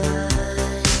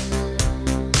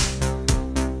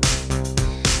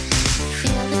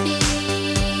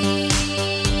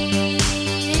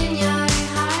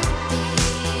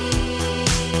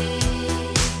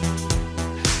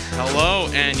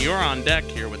on Deck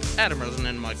here with Adam Rosen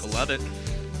and Michael Levitt.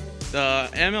 The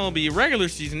MLB regular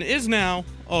season is now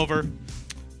over.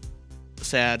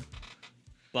 Sad,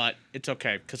 but it's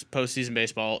okay because postseason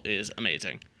baseball is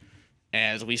amazing,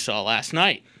 as we saw last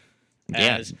night.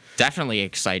 Yeah, definitely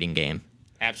exciting game.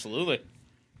 Absolutely.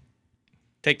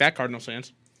 Take that, Cardinals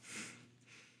fans.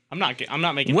 I'm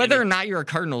not making Whether or not you're a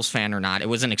Cardinals fan or not, it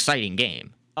was an exciting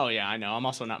game. Oh yeah, I know. I'm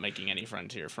also not making any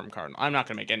friends here from Cardinal. I'm not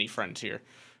gonna make any friends here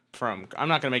I'm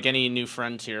not gonna make any new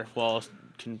friends here while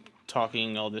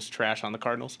talking all this trash on the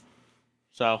Cardinals.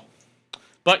 So,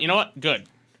 but you know what? Good.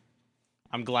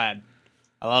 I'm glad.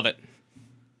 I love it.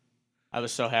 I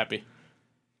was so happy.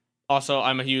 Also,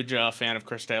 I'm a huge fan of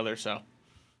Chris Taylor, so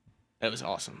it was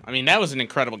awesome. I mean, that was an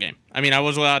incredible game. I mean, I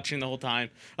was watching the whole time.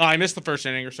 Oh, I missed the first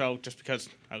inning or so just because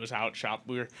I was out shop.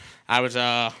 We were at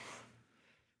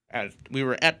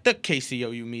the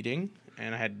KCOU meeting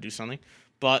and I had to do something.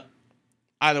 But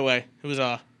either way, it was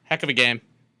a heck of a game.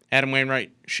 Adam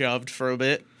Wainwright shoved for a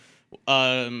bit.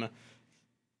 Scherzer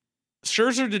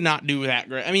did not do that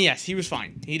great. I mean, yes, he was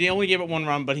fine. He only gave it one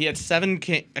run, but he had 7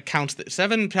 counts.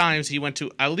 7 times he went to,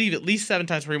 I believe, at least 7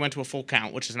 times where he went to a full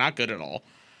count, which is not good at all.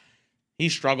 He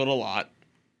struggled a lot,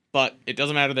 but it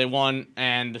doesn't matter. They won,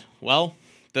 and, well,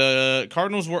 the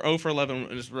Cardinals were 0 for 11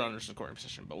 in his runners in scoring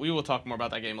position, but we will talk more about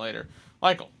that game later.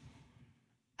 Michael,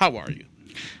 how are you?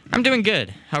 I'm doing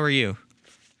good. How are you?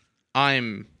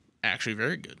 I'm actually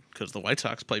very good because the White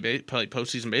Sox play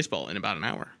postseason baseball in about an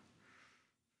hour.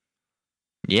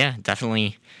 Yeah,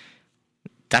 definitely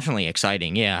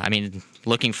exciting. Yeah, I mean,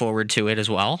 looking forward to it as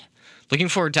well. Looking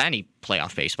forward to any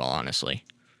playoff baseball, honestly.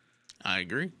 I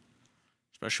agree,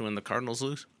 especially when the Cardinals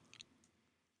lose.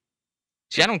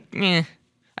 See, I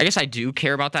guess I do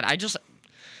care about that.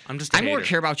 I more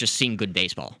care about just seeing good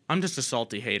baseball. I'm just a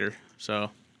salty hater,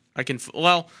 so I can.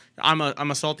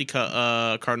 I'm a salty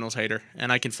Cardinals hater,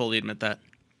 and I can fully admit that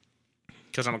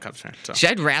because I'm a Cubs fan. So. See,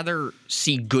 I'd rather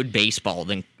see good baseball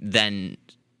than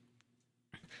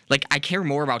like I care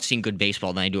more about seeing good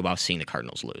baseball than I do about seeing the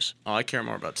Cardinals lose. Oh, I care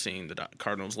more about seeing the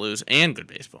Cardinals lose and good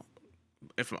baseball.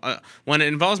 If when it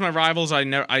involves my rivals, I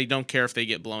don't care if they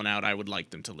get blown out. I would like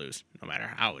them to lose, no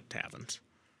matter how it happens.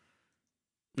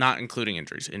 Not including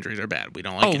injuries. Injuries are bad. We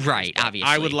don't like. Injuries, right, obviously.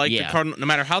 I would like the Cardinals, no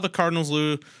matter how the Cardinals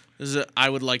lose. I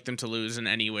would like them to lose in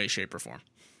any way, shape, or form,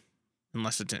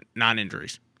 unless it's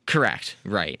non-injuries. Correct.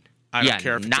 Right. I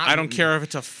don't care if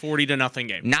it's a 40-0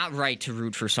 game. Not right to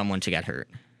root for someone to get hurt.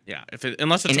 Yeah,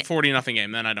 unless it's a 40-0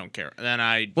 game, then I don't care. Then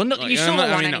I you still don't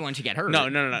want anyone to get hurt.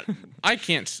 No. I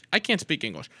can't speak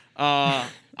English. I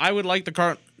would like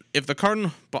if the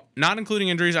Cardinals, not including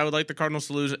injuries, I would like the Cardinals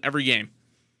to lose every game,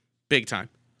 big time.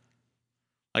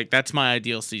 Like that's my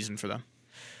ideal season for them.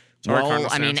 Sorry, well,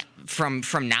 I mean,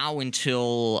 from now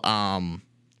until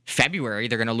February,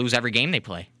 they're going to lose every game they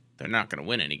play. They're not going to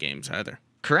win any games either.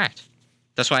 Correct.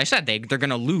 That's why I said they're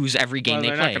going to lose every game they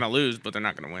play. They're not going to lose, but they're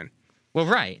not going to win. Well,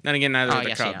 right. Then again, neither are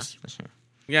the Cubs. Yeah.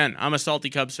 Again, I'm a salty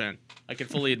Cubs fan. I can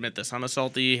fully admit this. I'm a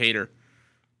salty hater.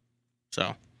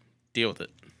 So, deal with it.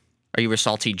 Are you a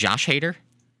salty Josh hater?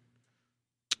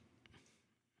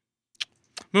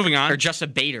 Moving on. Or just a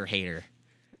Bader hater?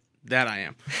 That I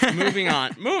am. Moving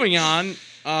on.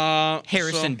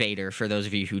 Harrison Bader, for those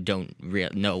of you who don't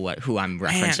know who I'm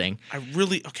referencing.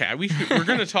 We're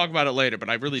going to talk about it later, but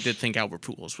I really did think Albert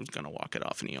Pujols was going to walk it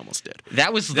off, and he almost did.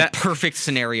 That was the perfect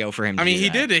scenario for him to do he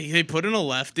did it. They put in a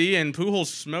lefty, and Pujols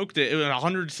smoked it. It was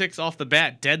 106 off the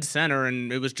bat, dead center,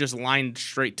 and it was just lined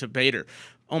straight to Bader.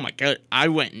 Oh my God, I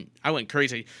went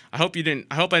crazy. I hope I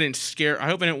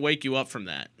didn't wake you up from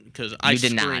that because I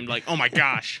screamed like, "Oh my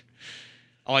gosh."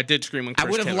 Oh, I did scream when Chris I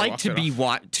would have Taylor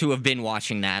liked to have been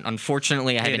watching that.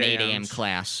 Unfortunately, I have an 8 a.m.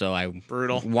 class, so I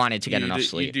wanted to get enough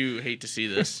sleep. You do hate to see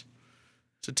this.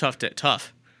 It's a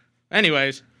tough.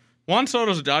 Anyways, Juan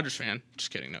Soto's a Dodgers fan. Just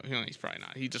kidding. No, he's probably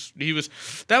not.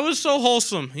 That was so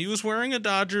wholesome. He was wearing a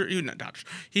Dodgers.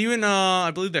 He went, I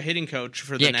believe the hitting coach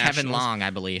for the Nationals. Kevin Long, I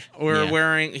believe.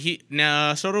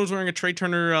 Soto was wearing a Trey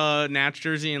Turner Nats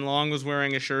jersey, and Long was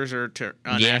wearing a Scherzer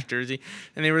Nats jersey,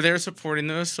 and they were there supporting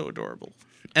them. It was so adorable.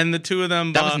 And the two of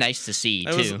them... That was nice to see,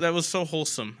 too. That was so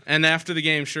wholesome. And after the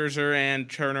game, Scherzer and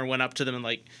Turner went up to them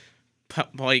and,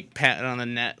 patted on the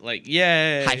net,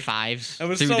 yay. High fives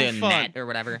through the fun. Net or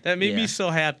whatever. That made me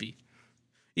so happy.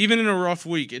 Even in a rough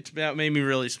week, that made me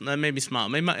smile.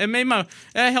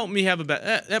 That helped me have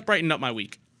that brightened up my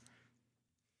week.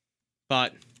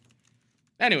 But,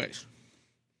 anyways,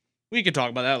 we could talk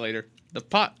about that later.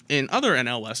 In other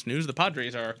NL West news, the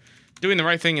Padres are doing the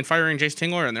right thing in firing Jace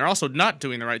Tingler, and they're also not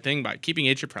doing the right thing by keeping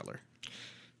AJ Preller.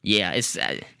 Yeah,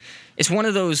 it's one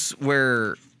of those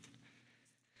where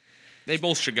they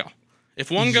both should go.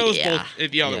 If one goes, Yeah.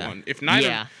 both the other Yeah. one. If neither,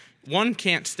 Yeah. one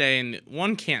can't stay and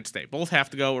one can't stay. Both have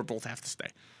to go or both have to stay.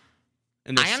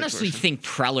 In this I honestly situation. think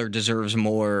Preller deserves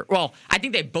more. Well, I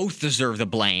think they both deserve the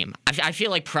blame. I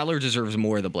feel like Preller deserves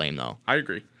more of the blame, though. I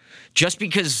agree. Just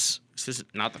because. This is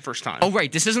not the first time. Oh,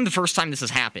 right. This isn't the first time this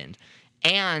has happened.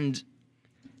 And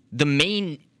the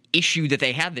main issue that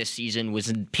they had this season was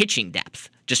in pitching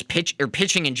depth, just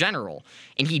pitching in general.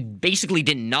 And he basically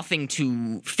did nothing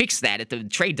to fix that at the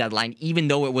trade deadline, even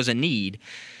though it was a need.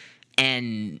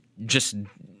 And just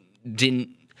didn't.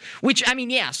 Which, I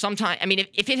mean, yeah, sometimes, I mean,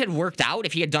 if it had worked out,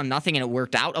 if he had done nothing and it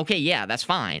worked out, okay, yeah, that's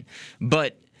fine.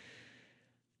 But,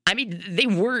 I mean,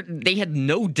 they had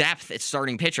no depth at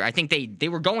starting pitcher. I think they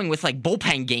were going with, like,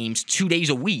 bullpen games 2 days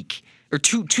a week, or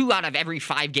two out of every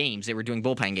 5 games they were doing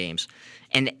bullpen games.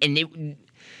 And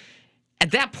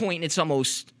at that point, it's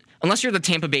almost, unless you're the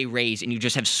Tampa Bay Rays and you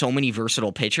just have so many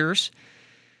versatile pitchers,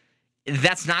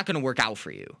 that's not going to work out for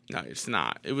you. No, it's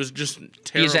not. It was just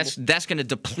terrible. Because that's going to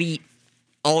deplete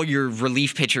all your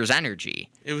relief pitchers' energy.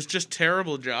 It was just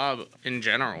terrible job in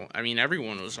general. I mean,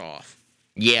 everyone was off.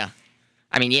 Yeah.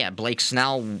 I mean, yeah, Blake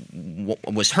Snell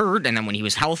was hurt, and then when he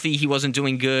was healthy, he wasn't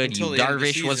doing good. Until Yu the end of the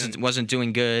Darvish season. wasn't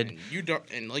doing good.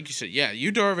 And like you said, yeah,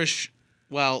 Yu Darvish.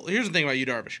 Well, here's the thing about Yu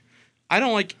Darvish. I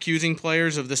don't like accusing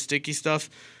players of the sticky stuff,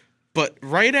 but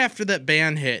right after that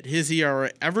ban hit, his ERA,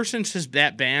 ever since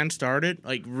that ban started,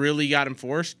 like really got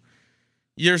enforced,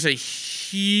 there's a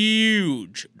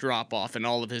huge drop off in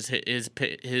all of his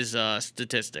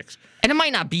statistics. And it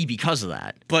might not be because of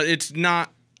that. But it's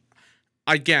not.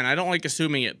 Again, I don't like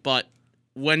assuming it, but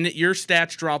when your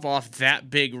stats drop off that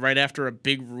big right after a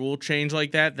big rule change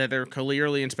like that they're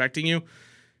clearly inspecting you,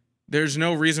 there's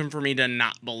no reason for me to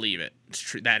not believe it. It's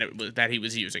true that he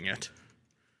was using it,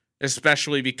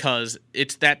 especially because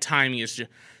it's that timing is just.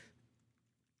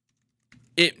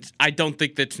 I don't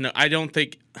think it's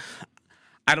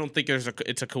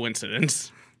a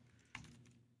coincidence.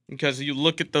 Because you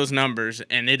look at those numbers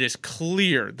and it is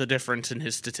clear the difference in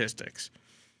his statistics.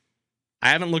 I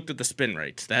haven't looked at the spin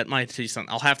rates. That might be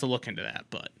something. I'll have to look into that,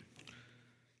 but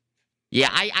Yeah,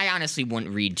 I honestly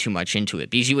wouldn't read too much into it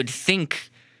because you would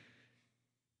think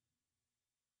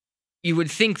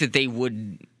that they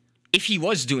would, if he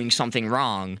was doing something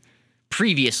wrong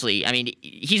previously. I mean,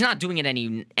 he's not doing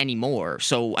it anymore.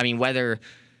 So I mean,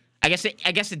 I guess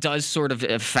it does sort of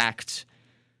affect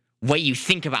what you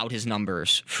think about his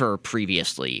numbers for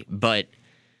previously. But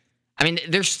I mean,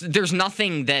 there's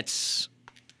nothing that's.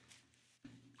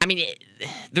 I mean,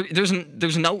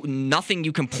 there's nothing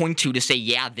you can point to say,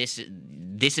 yeah, this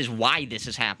is why this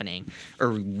is happening,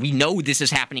 or we know this is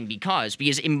happening because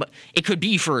it could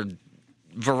be for a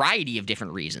variety of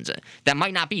different reasons. That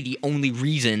might not be the only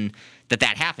reason that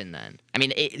happened then. I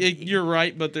mean, you're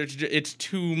right, but it's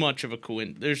too much of a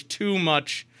coincidence. There's too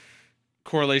much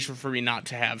correlation for me not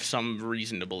to have some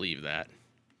reason to believe that.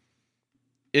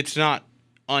 It's not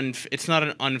an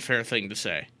unfair thing to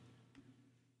say.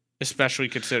 Especially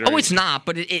considering. Oh, it's not.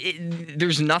 But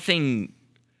there's nothing.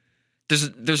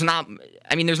 There's not.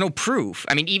 I mean, there's no proof.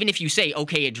 I mean, even if you say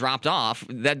okay, it dropped off,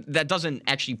 that doesn't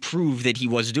actually prove that he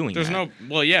was doing. There's that. no.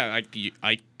 Well, yeah,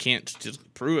 I can't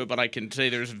just prove it, but I can say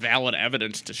there's valid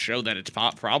evidence to show that it's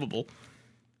probable.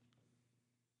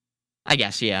 I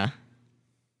guess, yeah.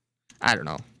 I don't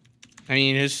know. I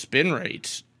mean, his spin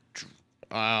rates.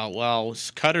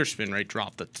 His cutter spin rate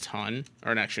dropped a ton.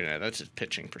 Or actually, no, that's his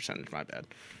pitching percentage. My bad.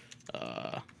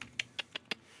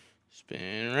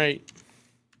 Spin rate.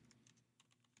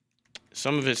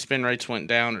 Some of his spin rates went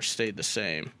down or stayed the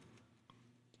same.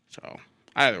 So,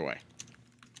 either way.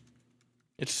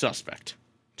 It's suspect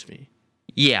to me.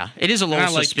 Yeah, it is a little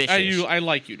And suspicious. I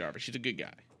like Yu Darvish. He's a good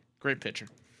guy. Great pitcher.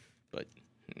 But,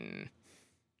 I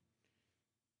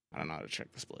don't know how to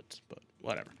check the splits, but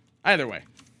whatever. Either way.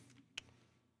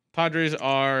 Padres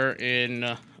are in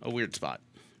a weird spot.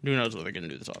 Who knows what they're going to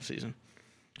do this offseason.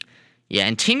 Yeah,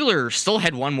 and Tingler still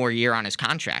had one more year on his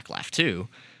contract left, too.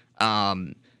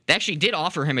 They actually did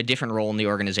offer him a different role in the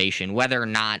organization. Whether or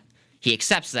not he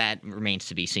accepts that remains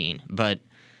to be seen.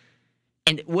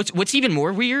 And what's even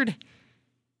more weird,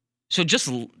 so just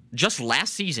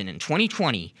last season in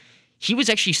 2020, he was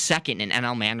actually second in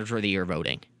NL Manager of the Year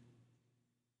voting.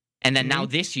 And then now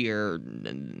this year,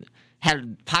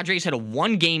 Padres had a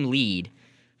 1-game lead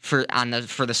for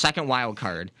the second wild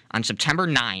card on September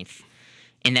 9th.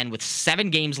 And then with 7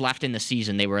 games left in the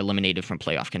season, they were eliminated from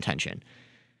playoff contention.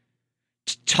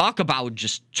 Talk about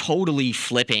just totally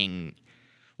flipping.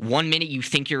 1 minute you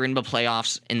think you're in the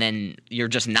playoffs, and then you're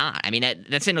just not. I mean,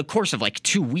 that's in a course of like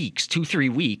 3 weeks.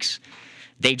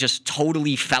 They just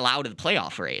totally fell out of the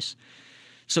playoff race.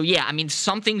 So, yeah, I mean,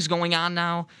 something's going on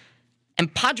now.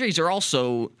 And Padres are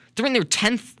also they're in their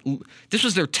 10th. This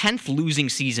was their 10th losing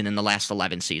season in the last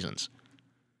 11 seasons,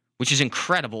 which is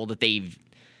incredible that they've.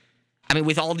 I mean,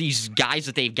 with all these guys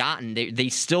that they've gotten, they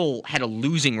still had a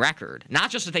losing record. Not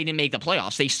just that they didn't make the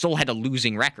playoffs, they still had a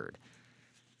losing record.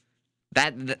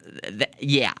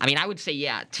 Yeah. I mean, I would say,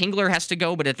 yeah, Tingler has to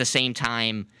go, but at the same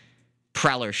time,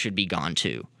 Preller should be gone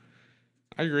too.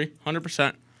 I agree,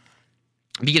 100%.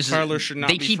 Because Preller should not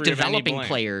they be keep free of any developing blame.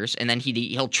 players, and then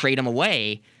he'll trade them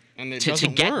away And it to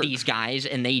doesn't get work. these guys,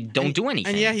 and they don't do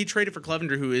anything. And yeah, he traded for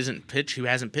Clevenger, who didn't pitch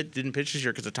this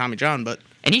year because of Tommy John. But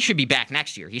and he should be back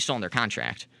next year. He's still on their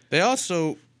contract. they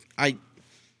also, I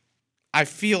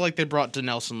feel like they brought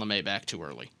Dinelson LeMay back too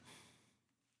early.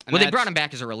 And Well, they brought him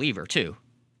back as a reliever too.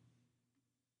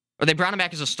 Or they brought him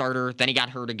back as a starter, then he got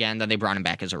hurt again, then they brought him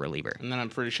back as a reliever. And then I'm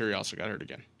pretty sure he also got hurt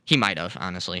again. He might have,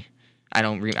 honestly. I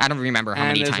don't remember how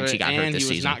many times he got hurt this season. season. And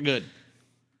he was not good.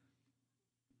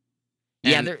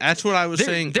 Yeah, And that's what I was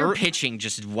saying. Their pitching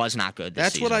just was not good this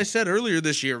That's season. what I said earlier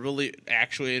this year, really,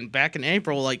 actually, and back in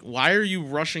April. Like, why are you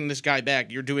rushing this guy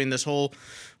back? You're doing this whole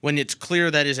when it's clear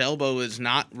that his elbow is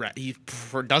not he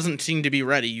doesn't seem to be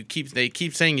ready. They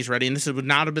keep saying he's ready, and this would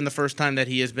not have been the first time that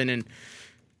he has been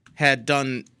had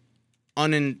done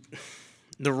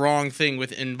the wrong thing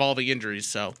with involving injuries.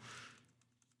 So,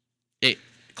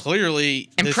 clearly,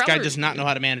 this guy does not know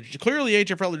how to manage. Clearly,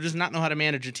 A.J. Preller does not know how to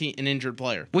manage an injured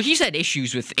player. Well, he's had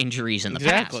issues with injuries in the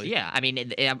Exactly. past. Yeah, I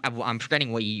mean, I'm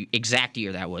forgetting what exact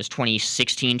year that was,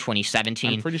 2016,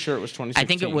 2017. I'm pretty sure it was 2016. I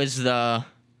think it was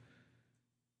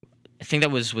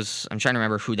I'm trying to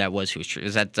remember who that was.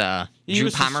 Was that Drew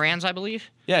Pomeranz, I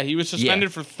believe? Yeah, he was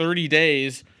suspended for 30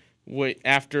 days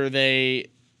after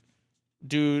they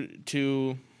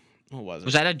what was it?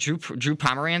 Was that a Drew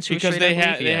Pomeranz who was because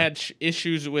traded, they had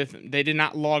issues with they did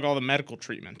not log all the medical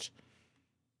treatments.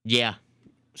 Yeah.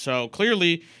 So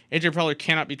clearly, AJ Preller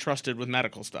cannot be trusted with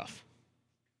medical stuff.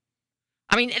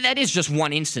 I mean, that is just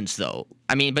one instance, though.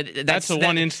 I mean, but that's the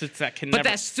one instance that can. But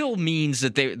that still means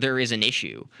that there is an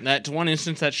issue. That's one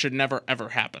instance that should never ever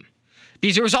happen.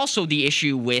 Because there was also the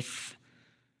issue with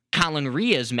Colin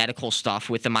Ria's medical stuff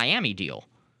with the Miami deal.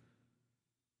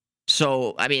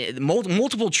 So, I mean,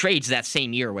 multiple trades that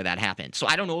same year where that happened. So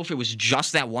I don't know if it was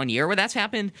just that 1 year where that's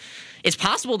happened. It's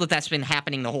possible that that's been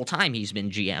happening the whole time he's been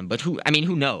GM, but who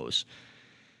knows?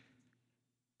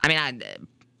 I mean,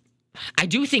 I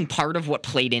do think part of what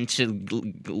played into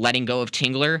letting go of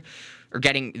Tingler or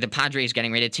the Padres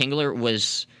getting rid of Tingler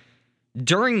was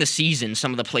during the season,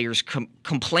 some of the players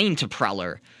complained to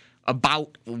Preller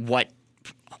about what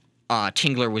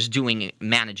Tingler was doing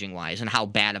managing-wise and how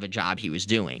bad of a job he was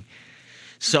doing.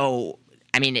 So,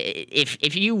 I mean,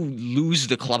 if you lose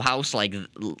the clubhouse like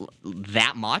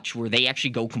that much where they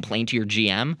actually go complain to your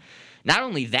GM, not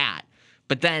only that,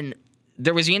 but then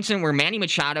there was the incident where Manny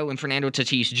Machado and Fernando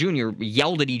Tatis Jr.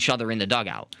 yelled at each other in the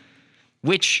dugout,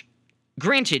 which,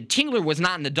 granted, Tingler was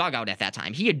not in the dugout at that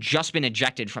time. He had just been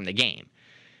ejected from the game.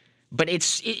 But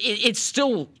it's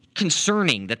still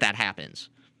concerning that happens.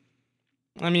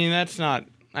 I mean, that's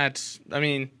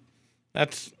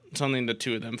something the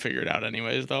two of them figured out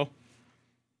anyways, though.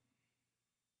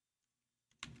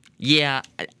 Yeah,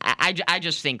 I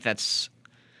just think that's...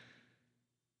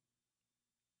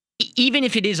 Even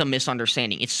if it is a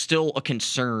misunderstanding, it's still a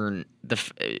concern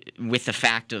with the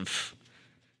fact of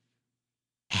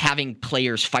having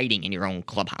players fighting in your own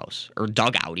clubhouse or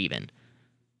dugout even.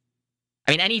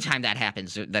 I mean, anytime that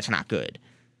happens, that's not good.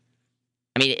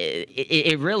 I mean,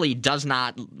 it really does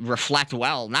not reflect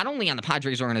well, not only on the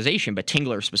Padres organization, but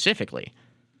Tingler specifically.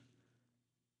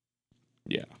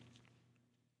 Yeah.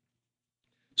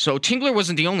 So Tingler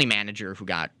wasn't the only manager who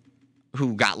got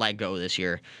let go this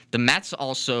year. The Mets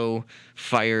also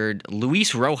fired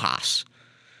Luis Rojas.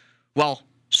 Well,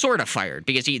 sort of fired,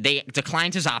 because they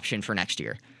declined his option for next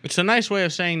year. It's a nice way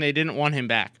of saying they didn't want him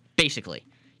back. Basically.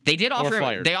 They did offer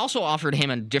him, they also offered him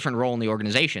a different role in the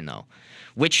organization, though,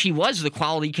 which he was the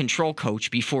quality control coach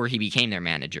before he became their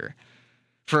manager.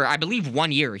 For, I believe,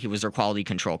 1 year, he was their quality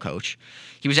control coach.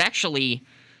 He was actually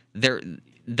he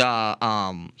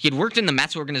had worked in the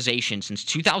Mets organization since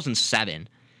 2007,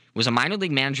 was a minor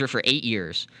league manager for 8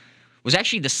 years, was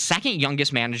actually the second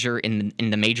youngest manager in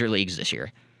the major leagues this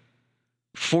year.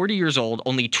 40 years old,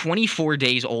 only 24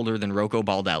 days older than Rocco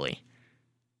Baldelli.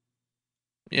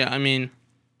 Yeah, I mean,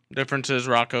 difference is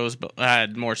Rocco's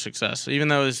had more success, even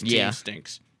though his team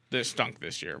stinks. They stunk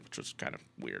this year, which was kind of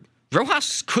weird.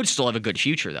 Rojas could still have a good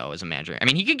future, though, as a manager. I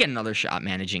mean, he could get another shot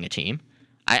managing a team.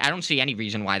 I don't see any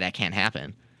reason why that can't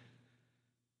happen.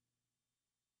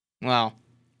 Well,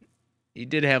 he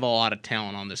did have a lot of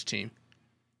talent on this team,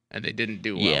 and they didn't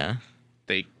do well. Yeah.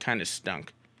 They kind of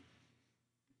stunk.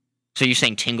 So you're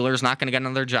saying Tingler's not going to get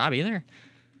another job either?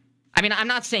 I mean, I'm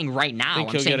not saying right now.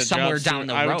 I'm saying somewhere down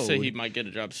the road. I would say he might get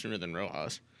a job sooner than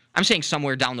Rojas. I'm saying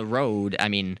somewhere down the road. I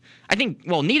mean, I think,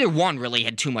 well, neither one really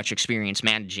had too much experience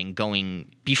managing going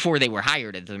before they were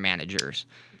hired as the managers.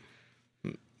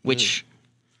 Which,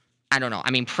 I don't know.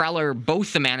 I mean, Preller,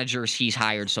 both the managers he's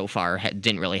hired so far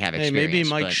didn't really have experience. Maybe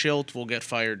Mike Schilt will get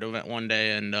fired one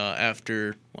day, and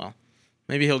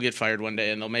maybe he'll get fired one day,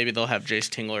 and maybe they'll have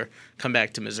Jace Tingler come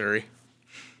back to Missouri.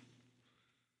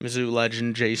 Mizzou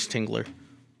legend Jace Tingler.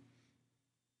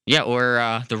 Yeah,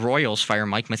 or the Royals fire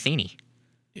Mike Matheny.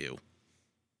 Ew.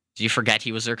 Did you forget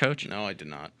he was their coach? No, I did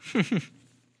not.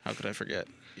 How could I forget?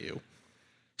 Ew.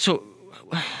 So,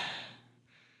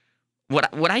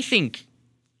 what I think,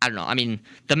 I don't know. I mean,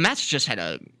 the Mets just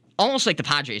had almost like the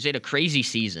Padres. They had a crazy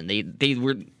season.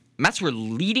 Mets were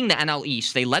leading the NL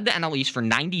East. They led the NL East for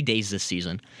 90 days this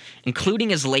season,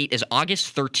 including as late as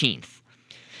August 13th,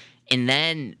 and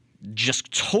then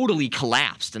just totally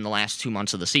collapsed in the last 2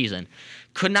 months of the season.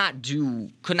 Could not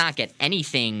get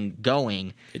anything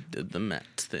going. They did the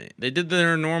Mets thing. They did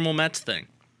their normal Mets thing.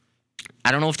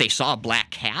 I don't know if they saw a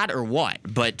black cat or what,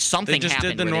 but something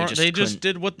happened. They just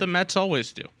did what the Mets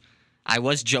always do. I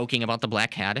was joking about the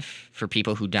black cat. For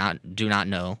people who do not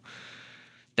know,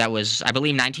 that was, I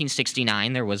believe,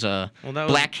 1969. There was a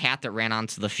black cat that ran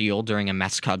onto the field during a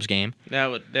Mets-Cubs game.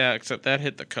 Except that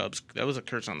hit the Cubs. That was a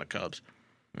curse on the Cubs.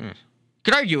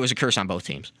 Could argue it was a curse on both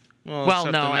teams. Well,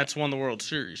 no, the Mets won the World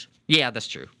Series. Yeah, that's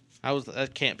true.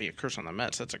 That can't be a curse on the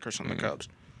Mets. That's a curse on the Cubs.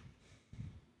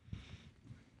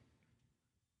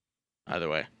 Either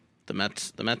way, the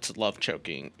Mets love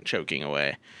choking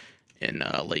away in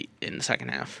late in the second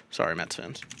half. Sorry, Mets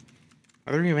fans.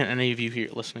 Are there even any of you here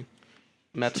listening?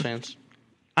 Mets fans?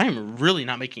 I am really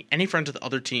not making any friends with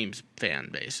other teams' fan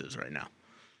bases right now.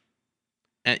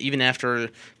 And even after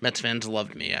Mets fans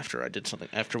loved me after I did something.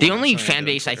 The only fan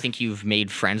base I think you've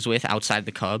made friends with outside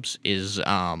the Cubs is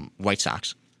White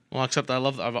Sox. Well, except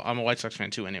I'm a White Sox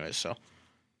fan too anyways, so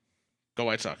go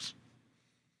White Sox.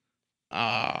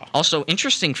 Also,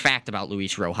 interesting fact about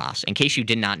Luis Rojas, in case you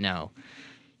did not know,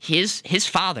 his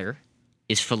father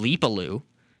is Felipe Alou,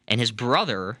 and his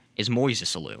brother is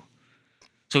Moises Alou.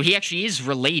 So he actually is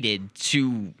related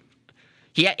to...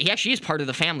 He actually is part of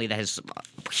the family that has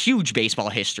huge baseball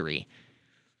history.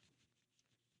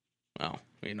 Well,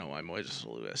 we know why Moises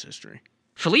Alou has history.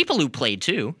 Felipe Alou played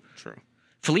too. True.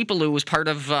 Felipe Alou was part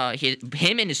of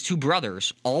him and his two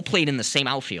brothers all played in the same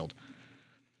outfield.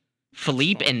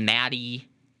 Felipe and Matty,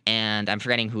 and I'm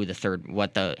forgetting who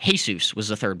Jesus was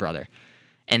the third brother.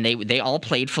 And they all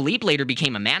played. Felipe later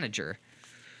became a manager.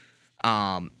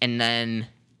 And then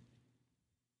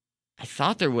I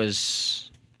thought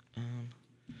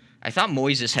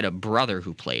Moises had a brother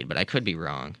who played, but I could be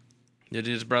wrong. Did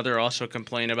his brother also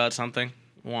complain about something?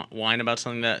 Whine about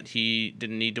something that he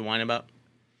didn't need to whine about?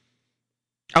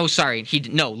 Oh, sorry.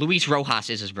 Luis Rojas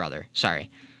is his brother. Sorry.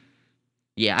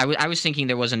 Yeah, I was thinking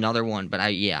there was another one, but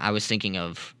I was thinking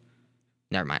of...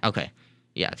 Never mind. Okay.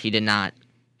 Yeah, he did not...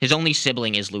 His only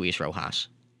sibling is Luis Rojas.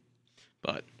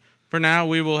 But for now,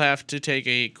 we will have to take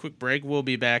a quick break. We'll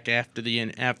be back after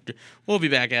this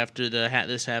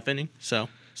half inning. So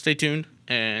stay tuned,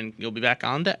 and you'll be back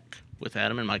on deck with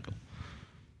Adam and Michael.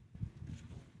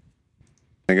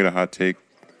 Can I get a hot take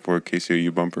for a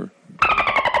KCOU bumper?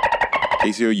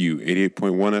 KCOU 88.1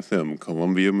 FM,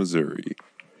 Columbia, Missouri.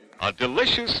 A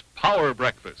delicious power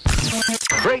breakfast.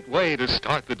 Great way to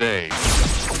start the day.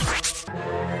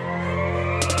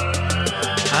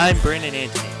 I'm Brandon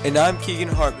Anthony. And I'm Keegan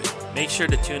Hartman. Make sure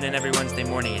to tune in every Wednesday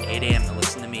morning at 8 a.m. to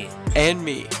listen to me. And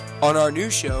me on our new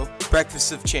show,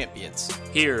 Breakfast of Champions.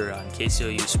 Here on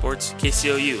KCOU Sports,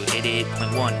 KCOU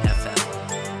 88.1 FM.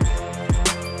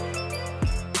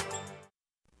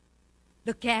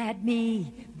 Look at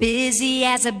me, busy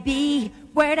as a bee.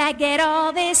 Where'd I get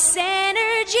all this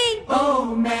energy?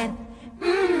 Oh man,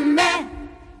 man.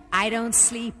 I don't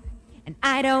sleep and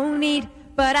I don't eat,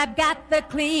 but I've got the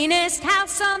cleanest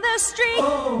house on the street.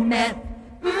 Oh man,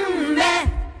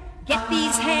 man. Get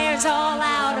these hairs all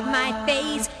out of my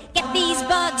face. Get these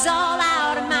bugs all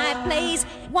out of my place.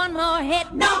 One more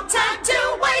hit, no time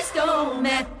to waste. Oh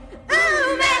man,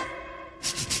 man.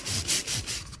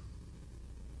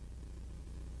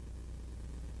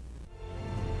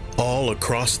 All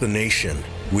across the nation,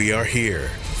 we are here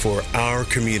for our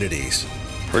communities.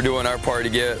 We're doing our part to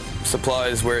get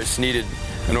supplies where it's needed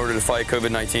in order to fight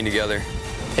COVID-19 together.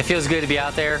 It feels good to be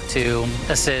out there to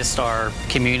assist our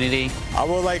community. I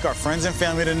would like our friends and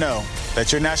family to know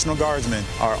that your National Guardsmen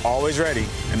are always ready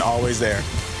and always there.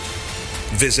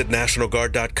 Visit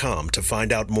NationalGuard.com to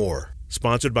find out more.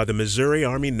 Sponsored by the Missouri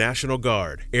Army National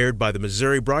Guard. Aired by the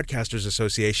Missouri Broadcasters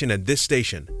Association and this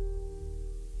station.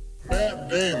 Matt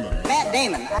Damon. Matt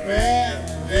Damon.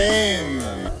 Matt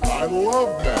Damon. I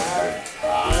love that.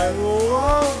 I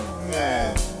love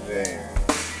Matt Damon.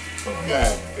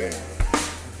 Matt Damon.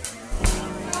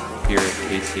 Here at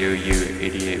KCOU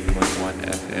 88.1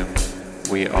 FM,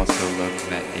 we also love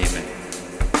Matt Damon.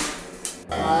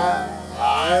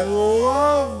 I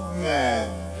love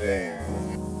Matt Damon.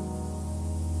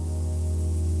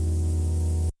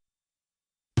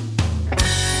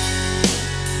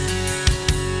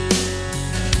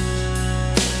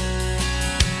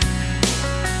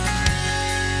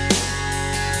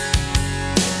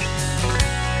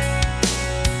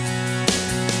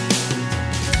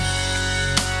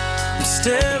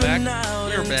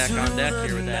 We're back on deck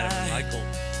here with Adam and Michael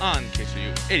on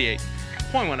KCU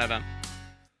 88.1 FM.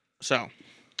 So,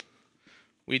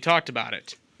 we talked about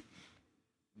it.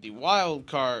 The wild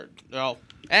card. Well,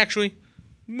 actually,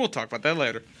 we'll talk about that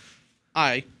later.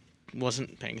 I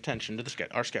wasn't paying attention to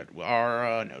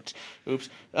our notes. Oops.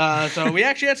 So we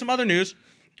actually had some other news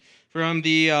from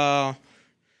the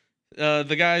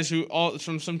guys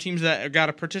from some teams that got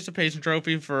a participation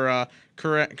trophy for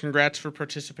congrats for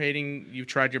participating. You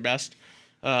tried your best.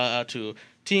 To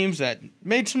teams that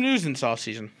made some news in this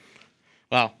offseason.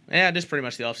 Well, yeah, it is pretty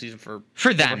much the offseason for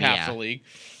them, half the league.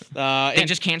 They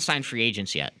just can't sign free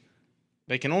agents yet.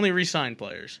 They can only re-sign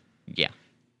players. Yeah.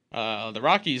 The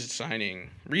Rockies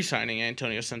re-signing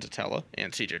Antonio Senzatella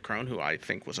and CJ Cron, who I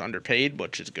think was underpaid,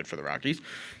 which is good for the Rockies,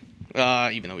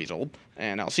 even though he's old.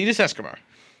 And Alcides Escobar,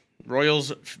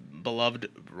 Royals' beloved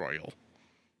Royal,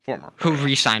 former. Who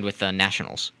re-signed with the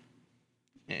Nationals.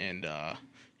 And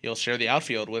he'll share the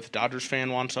outfield with Dodgers fan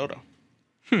Juan Soto.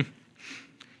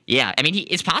 Yeah, I mean,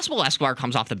 it's possible Escobar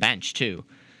comes off the bench, too.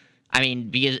 I mean,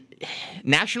 because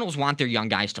Nationals want their young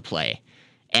guys to play.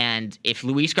 And if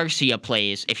Luis Garcia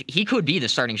plays, if he could be the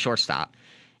starting shortstop,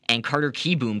 and Carter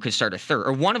Kieboom could start at third,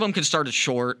 or one of them could start at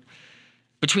short,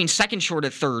 between second, short,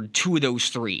 and third, two of those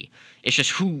three. It's just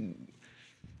who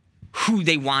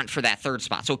they want for that third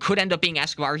spot. So it could end up being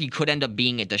Escobar. He could end up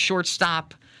being at the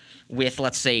shortstop with,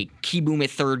 let's say, Kieboom at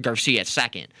third, Garcia at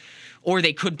second. Or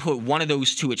they could put one of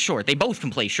those two at short. They both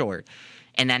can play short.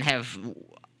 And then have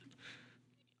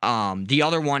the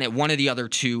other one at one of the other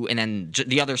two, and then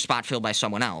the other spot filled by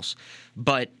someone else.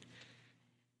 But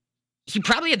he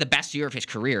probably had the best year of his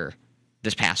career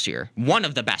this past year. One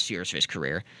of the best years of his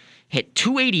career. Hit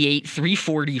 288,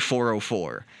 340,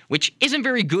 404, which isn't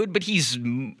very good, but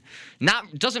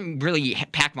doesn't really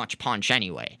pack much punch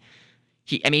anyway.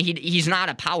 He's not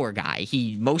a power guy.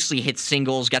 He mostly hits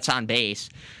singles, gets on base,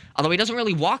 although he doesn't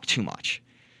really walk too much.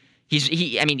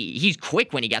 He's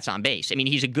quick when he gets on base. I mean,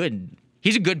 he's a good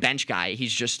bench guy.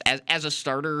 He's just as a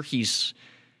starter,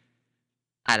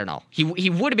 I don't know. He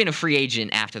would have been a free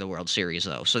agent after the World Series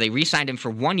though. So they re-signed him for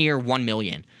 1 year, $1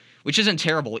 million, which isn't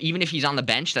terrible. Even if he's on the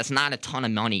bench, that's not a ton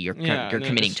of money you're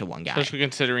committing to one guy. Especially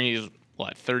considering he's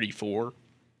 34.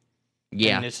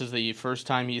 Yeah. And this is the first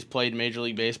time he's played Major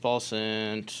League Baseball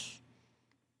since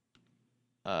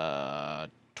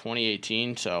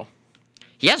 2018, so.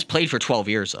 He has played for 12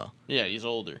 years, though. Yeah, he's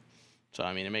older. So,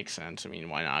 I mean, it makes sense. I mean,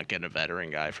 why not get a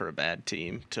veteran guy for a bad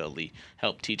team to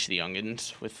help teach the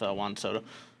youngins with Juan Soto? I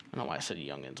don't know why I said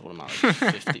youngins. What am I,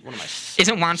 50? What am I saying?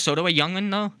 Isn't Juan Soto a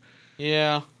youngin, though?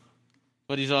 Yeah.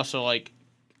 But he's also,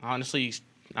 honestly,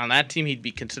 on that team, he'd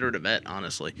be considered a vet,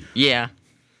 honestly. Yeah.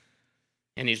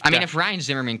 And if Ryan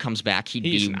Zimmerman comes back, he'd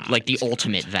be the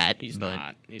ultimate vet. He's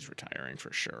not. He's retiring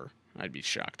for sure. I'd be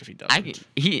shocked if he doesn't.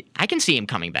 I can see him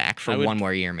coming back for one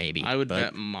more year, maybe. I would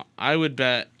bet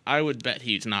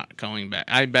he's not coming back.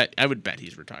 I would bet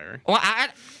he's retiring. Well,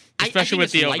 especially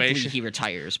with the ovation, he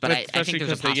retires. But I think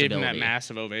there's a possibility. They gave him that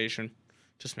massive ovation.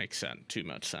 Just makes too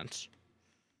much sense.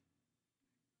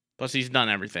 Plus, he's done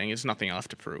everything. There's nothing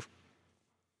left to prove.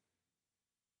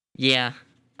 Yeah,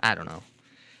 I don't know.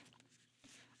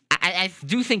 I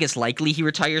do think it's likely he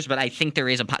retires, but I think there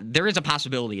is a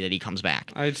possibility that he comes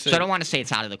back. So I don't want to say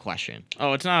it's out of the question.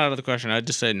 Oh, it's not out of the question. I'd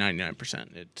just say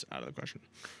 99%. It's out of the question,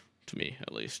 to me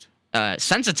at least.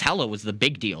 Senzatella was the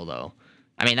big deal, though.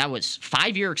 I mean, that was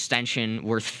 5-year extension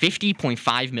worth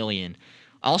 $50.5 million.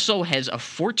 Also has a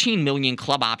 $14 million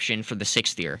club option for the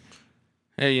 6th year.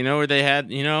 Hey, you know where they had?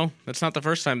 That's not the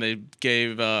first time they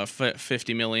gave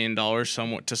 $50 million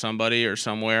to somebody or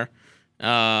somewhere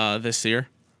this year.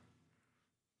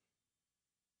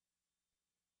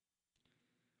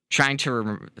 Trying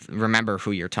to remember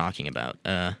who you're talking about.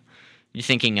 You're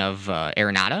thinking of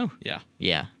Arenado? Yeah.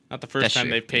 Yeah. Not the first That's time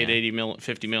true, they've paid yeah.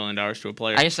 $50 million to a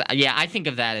player. I think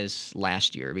of that as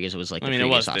last year because it was like the it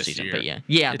was previous this offseason. year. But yeah,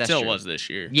 it that's still true. was this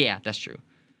year. Yeah, that's true.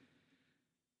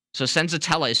 So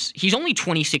Senzatella he's only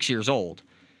 26 years old,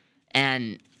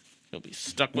 and he'll be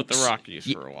stuck with the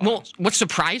Rockies for a while. Well, what's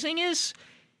surprising is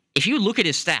if you look at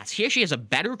his stats, he actually has a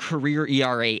better career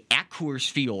ERA at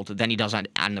Coors Field than he does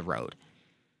on the road.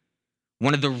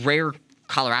 One of the rare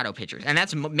Colorado pitchers, and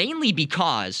that's mainly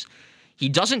because he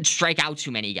doesn't strike out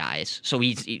too many guys. So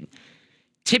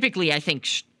typically, I think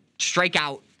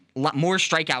more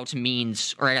strikeouts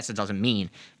means, or I guess it doesn't mean,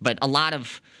 but a lot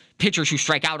of pitchers who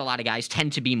strike out a lot of guys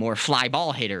tend to be more fly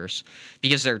ball hitters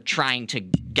because they're trying to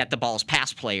get the balls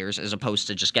past players as opposed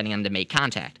to just getting them to make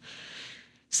contact.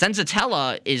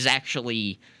 Senzatella is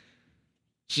actually,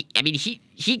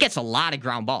 he gets a lot of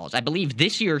ground balls. I believe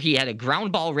this year he had a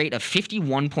ground ball rate of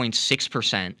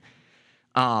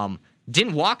 51.6%.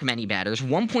 Didn't walk many batters,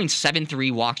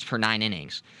 1.73 walks per 9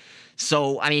 innings.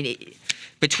 So,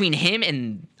 between him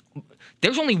and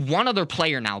there's only one other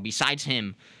player now besides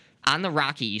him on the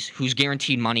Rockies who's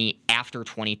guaranteed money after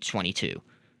 2022.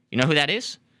 You know who that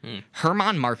is?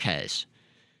 Herman Marquez.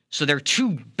 So their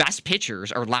two best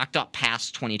pitchers are locked up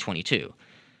past 2022.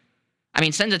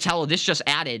 Senzatella, this just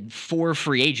added 4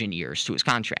 free agent years to his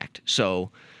contract. So,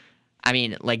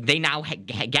 they now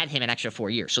get him an extra 4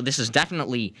 years. So this is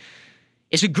definitely...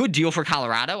 It's a good deal for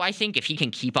Colorado, I think, if he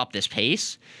can keep up this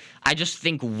pace. I just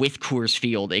think with Coors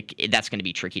Field, that's going to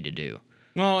be tricky to do.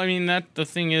 Well, the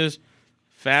thing is,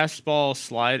 fastball,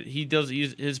 slide. He does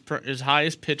use his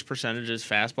highest pitch percentage is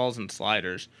fastballs and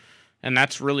sliders, and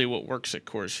that's really what works at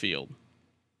Coors Field.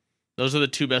 Those are the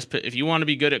two best. If you want to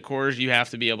be good at Coors, you have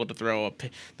to be able to throw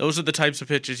those are the types of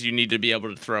pitches you need to be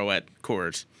able to throw at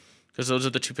Coors, because those are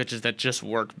the two pitches that just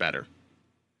work better.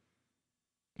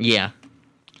 Yeah.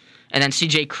 And then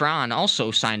C.J. Cron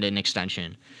also signed an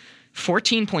extension,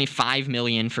 $14.5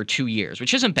 million for 2 years,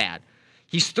 which isn't bad.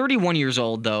 He's 31 years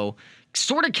old, though.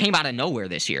 Sort of came out of nowhere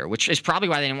this year, which is probably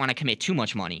why they didn't want to commit too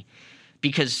much money,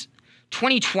 because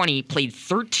 2020 played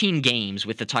 13 games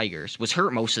with the Tigers, was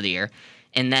hurt most of the year,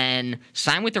 and then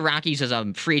signed with the Rockies as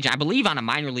a free agent, I believe on a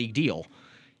minor league deal,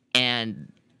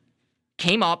 and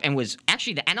came up and was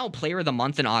actually the NL Player of the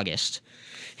Month in August.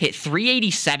 Hit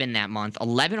 .387 that month,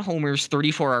 11 homers,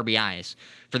 34 RBIs.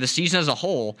 For the season as a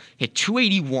whole, hit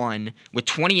 .281 with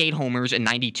 28 homers and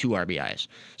 92 RBIs.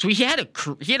 So he had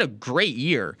a great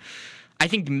year. I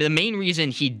think the main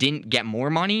reason he didn't get more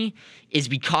money is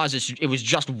because it was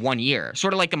just 1 year.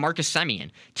 Sort of like the Marcus Semien.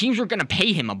 Teams were going to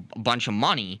pay him a bunch of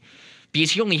money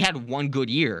because he only had 1 good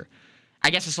year.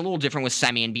 I guess it's a little different with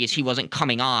Semien because he wasn't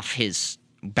coming off his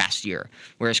best year,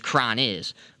 whereas Cron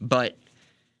is. But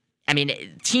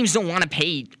teams don't want to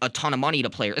pay a ton of money to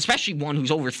players, especially one who's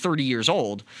over 30 years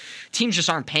old. Teams just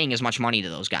aren't paying as much money to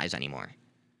those guys anymore.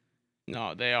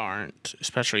 No, they aren't,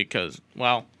 especially because,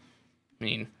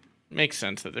 makes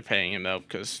sense that they're paying him, though,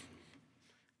 because,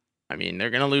 they're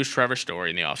going to lose Trevor Story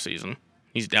in the offseason.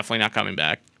 He's definitely not coming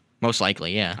back. Most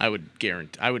likely, yeah. I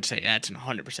would say that's a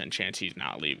 100% chance he's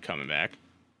not coming back,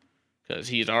 because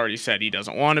he's already said he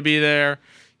doesn't want to be there.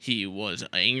 He was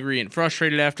angry and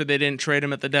frustrated after they didn't trade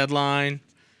him at the deadline.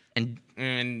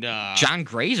 And John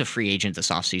Gray's a free agent this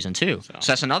offseason, too. So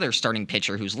that's another starting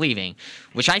pitcher who's leaving,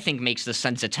 which I think makes the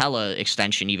Senzatella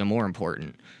extension even more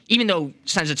important. Even though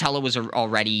Senzatella was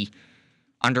already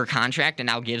under contract and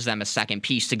now gives them a second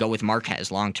piece to go with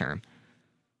Marquez long term.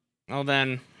 Well,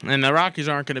 then, and the Rockies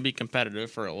aren't going to be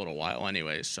competitive for a little while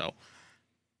anyways, so.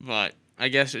 But I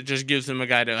guess it just gives them a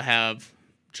guy to have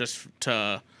just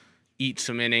to eat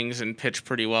some innings and pitch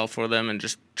pretty well for them and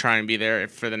just try and be there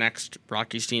for the next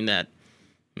Rockies team that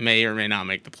may or may not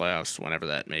make the playoffs, whenever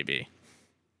that may be.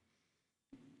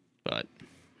 But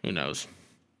who knows?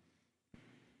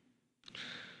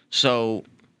 So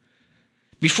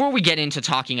before we get into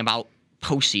talking about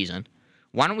postseason,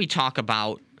 why don't we talk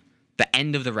about the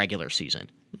end of the regular season?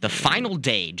 The final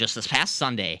day, just this past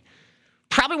Sunday,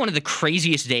 probably one of the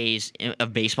craziest days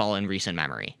of baseball in recent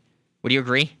memory. Would you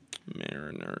agree?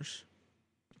 Mariners.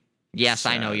 Yes,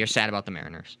 sad. I know. You're sad about the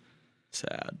Mariners.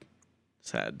 Sad.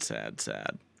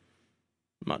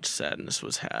 Much sadness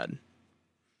was had.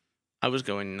 I was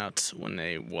going nuts when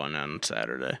they won on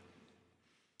Saturday.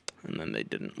 And then they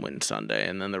didn't win Sunday.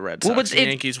 And then the Red Sox and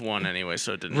Yankees won anyway,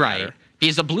 so it didn't matter.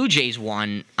 Because the Blue Jays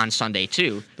won on Sunday,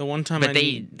 too. The one time that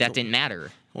didn't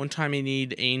matter. One time you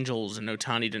need Angels and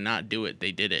Ohtani to not do it,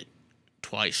 they did it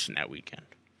twice in that weekend.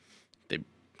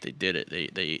 They did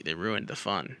it. They ruined the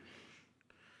fun.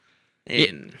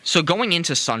 So going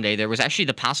into Sunday, there was actually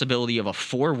the possibility of a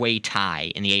 4-way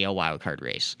tie in the AL wildcard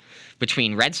race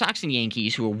between Red Sox and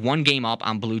Yankees, who were one game up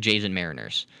on Blue Jays and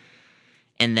Mariners.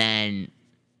 And then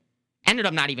ended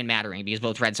up not even mattering because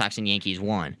both Red Sox and Yankees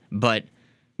won. But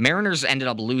Mariners ended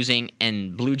up losing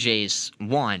and Blue Jays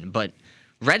won. But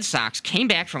Red Sox came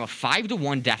back from a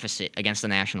 5-1 deficit against the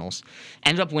Nationals,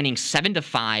 ended up winning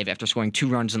 7-5 after scoring 2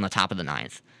 runs in the top of the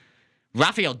 9th.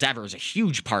 Rafael Devers, a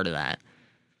huge part of that.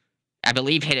 I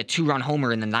believe hit a 2-run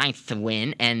homer in the 9th to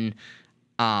win, and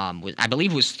I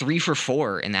believe was 3 for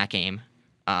 4 in that game.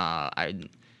 I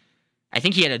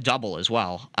think he had a double as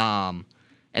well. And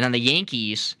then the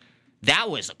Yankees,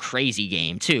 that was a crazy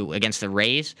game too against the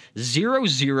Rays.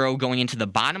 0-0 going into the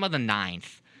bottom of the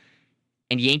 9th,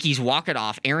 and Yankees walk it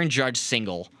off. Aaron Judge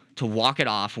single to walk it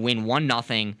off, win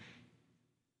 1-0,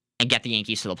 and get the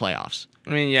Yankees to the playoffs. I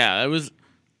mean, yeah, it was.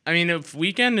 I mean, the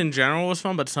weekend in general was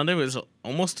fun, but Sunday was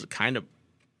almost kind of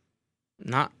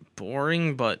not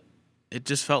boring, but it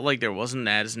just felt like there wasn't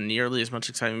as nearly as much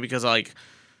excitement because, like,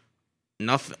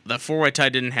 nothing. The 4-way tie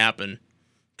didn't happen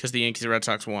because the Yankees and Red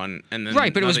Sox won, and then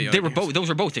right. But those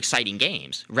were both exciting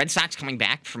games. Red Sox coming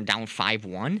back from down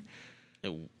 5-1.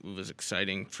 It was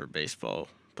exciting for baseball,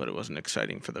 but it wasn't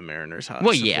exciting for the Mariners.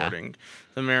 Supporting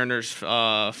the Mariners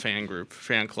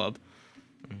fan club.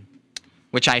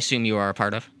 Which I assume you are a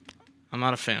part of. I'm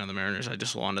not a fan of the Mariners. I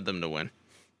just wanted them to win.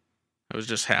 I was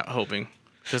just hoping.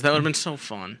 Because that would have been so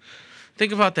fun.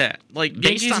 Think about that. Like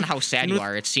based Yankees, on how sad you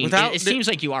are, it seems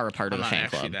like you are a part of the fan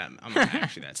club. I'm not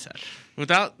actually that sad.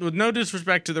 With no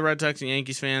disrespect to the Red Sox and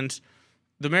Yankees fans,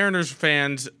 the Mariners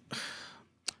fans,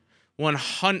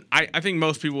 I think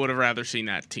most people would have rather seen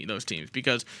those teams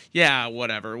because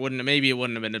whatever. Maybe it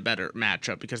wouldn't have been a better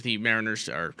matchup because the Mariners'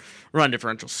 run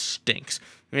differential stinks.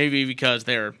 Maybe because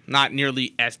they're not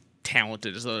nearly as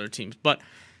talented as the other teams. But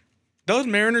those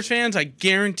Mariners fans, I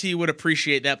guarantee, would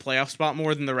appreciate that playoff spot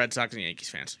more than the Red Sox and Yankees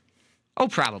fans. Oh,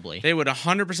 probably. They would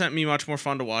 100% be much more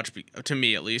fun to watch, to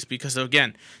me at least, because,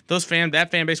 again, that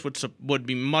fan base would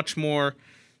be much more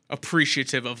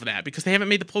appreciative of that because they haven't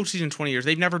made the postseason in 20 years.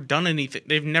 They've never done anything.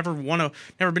 They've never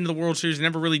never been to the World Series,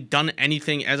 never really done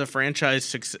anything as a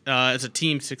franchise, as a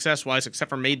team success-wise, except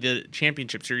for made the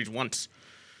championship series once.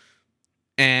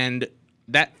 And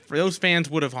that for those fans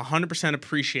would have 100%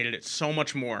 appreciated it so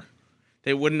much more.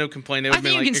 They wouldn't have complained. I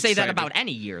think you can say that about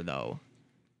any year, though.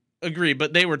 Agree,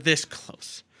 but they were this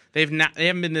close. They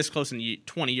haven't been this close in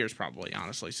 20 years, probably,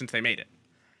 honestly, since they made it.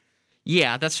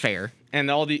 Yeah, that's fair. And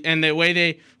the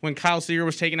way when Kyle Seager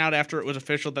was taken out after it was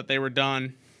official that they were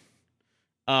done,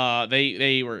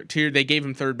 they were teared. They gave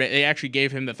him third base. They actually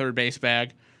gave him the third base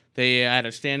bag. They had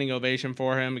a standing ovation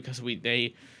for him because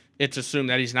it's assumed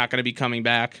that he's not going to be coming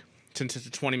back since it's a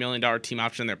 $20 million team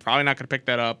option. They're probably not going to pick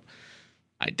that up.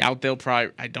 I doubt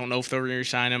I don't know if they'll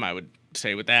re-sign him. I would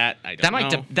say with that, I don't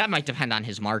know. That might depend on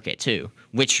his market too,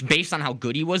 which based on how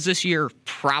good he was this year,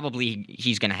 probably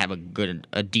he's going to have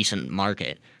a decent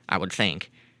market, I would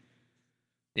think.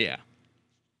 Yeah.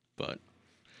 But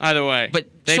either way,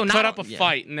 they put up a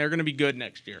fight and they're going to be good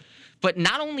next year. But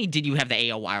not only did you have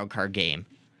the AL wildcard game,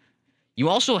 you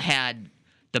also had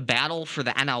the battle for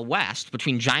the NL West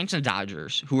between Giants and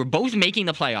Dodgers, who were both making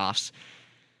the playoffs.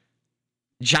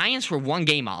 Giants were one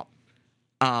game up.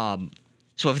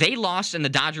 So if they lost and the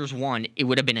Dodgers won, it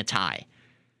would have been a tie.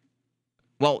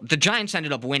 Well, the Giants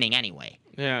ended up winning anyway.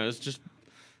 Yeah, it was just...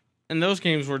 And those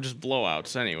games were just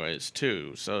blowouts anyways,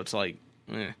 too. So it's like,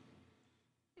 I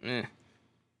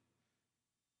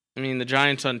mean, the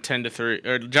Giants won 10-3.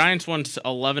 Or Giants won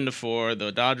 11-4.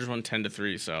 The Dodgers won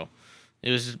 10-3. So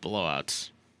it was just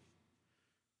blowouts.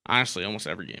 Honestly, almost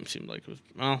every game seemed like it was.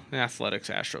 Well, the Athletics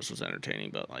Astros was entertaining,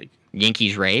 but like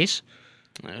Yankees Rays.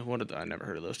 I never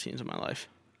heard of those teams in my life.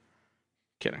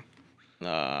 Kidding.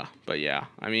 But yeah,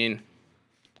 I mean,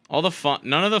 all the fun.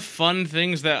 None of the fun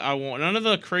things that I want. None of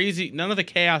the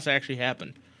chaos actually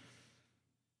happened.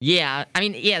 Yeah, I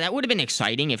mean, that would have been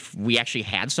exciting if we actually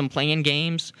had some play-in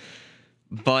games,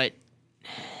 but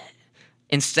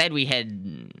instead we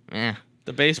had.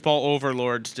 The baseball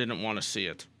overlords didn't want to see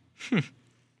it.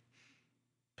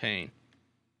 Pain.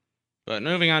 But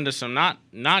moving on to some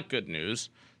not good news,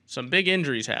 some big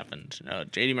injuries happened.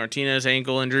 JD Martinez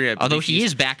ankle injury. Although he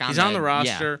is back on. He's on the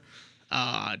roster.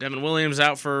 Yeah. Devin Williams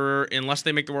out for unless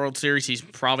they make the World Series. He's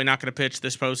probably not going to pitch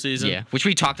this postseason. Yeah, which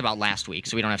we talked about last week,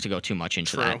 so we don't have to go too much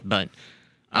into that. But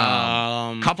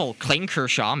Clayton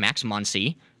Kershaw, Max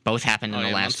Muncy, both happened in the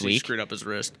last week. Screwed up his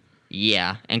wrist.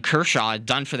 Yeah, and Kershaw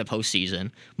done for the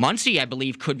postseason. Muncy, I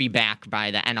believe, could be back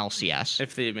by the NLCS.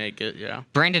 If they make it, yeah.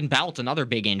 Brandon Belt, another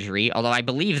big injury, although I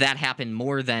believe that happened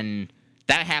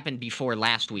before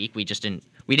last week. We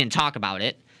We didn't talk about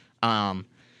it,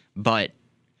 but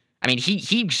I mean,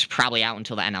 he's probably out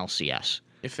until the NLCS.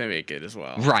 If they make it as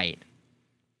well. Right.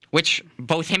 Which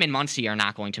both him and Muncy are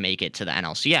not going to make it to the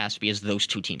NLCS because those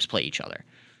two teams play each other.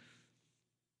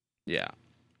 Yeah.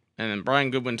 And then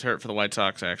Brian Goodwin's hurt for the White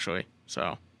Sox, actually.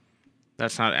 So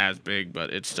that's not as big,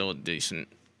 but it's still a decent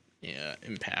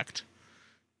impact.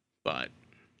 But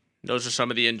those are some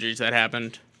of the injuries that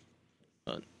happened.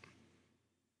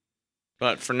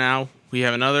 But for now, we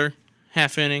have another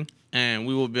half inning, and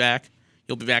we will be back.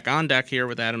 You'll be back on deck here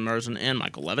with Adam Rosen and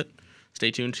Michael Levitt.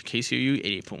 Stay tuned to KCOU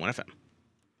 88.1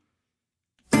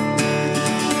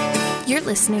 FM. You're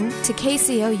listening to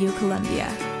KCOU Columbia,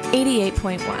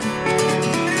 88.1.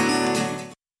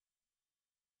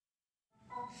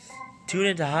 Tune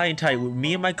in to High and Tight with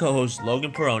me and my co-host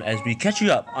Logan Perone as we catch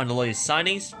you up on the latest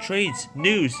signings, trades,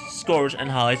 news, scores, and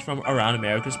highlights from around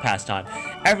America's pastime.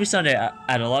 Every Sunday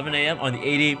at 11 a.m. on the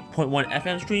 88.1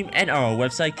 FM stream and our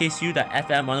website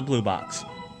kcu.fm on the Blue Box.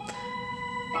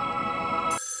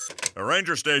 A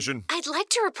ranger station. I'd like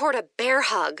to report a bear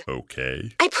hug. Okay.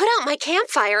 I put out my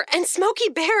campfire and Smokey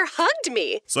Bear hugged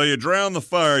me. So you drowned the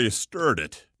fire, you stirred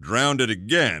it, drowned it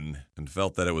again, and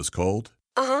felt that it was cold?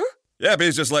 Uh-huh. Yeah,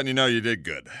 he's just letting you know you did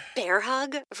good. Bear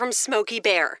hug from Smokey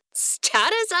Bear.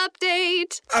 Status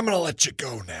update. I'm gonna let you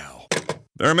go now.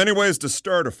 There are many ways to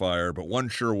start a fire, but one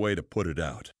sure way to put it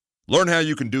out. Learn how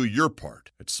you can do your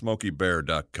part at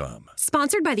SmokeyBear.com.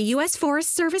 Sponsored by the U.S.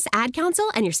 Forest Service, Ad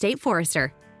Council, and your state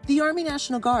forester. The Army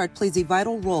National Guard plays a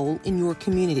vital role in your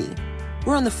community.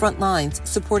 We're on the front lines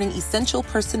supporting essential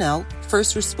personnel,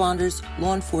 first responders,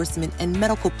 law enforcement, and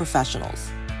medical professionals,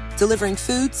 delivering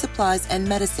food, supplies, and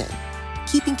medicine,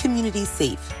 keeping communities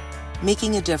safe,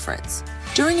 making a difference.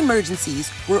 During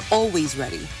emergencies, we're always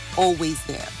ready, always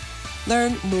there.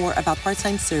 Learn more about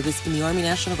part-time service in the Army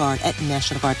National Guard at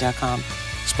NationalGuard.com.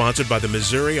 Sponsored by the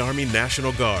Missouri Army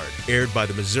National Guard. Aired by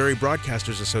the Missouri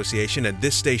Broadcasters Association and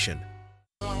this station.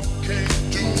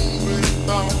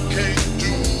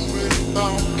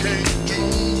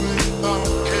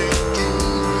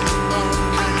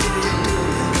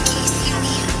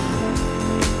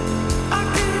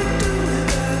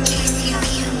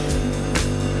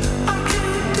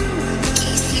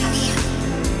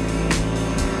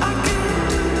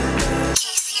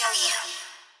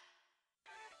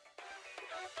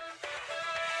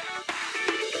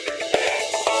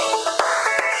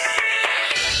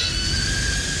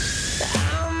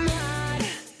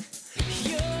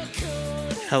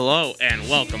 Hello and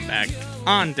welcome back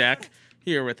on deck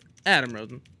here with Adam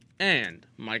Rosen and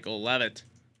Michael Levitt.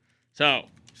 So,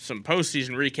 some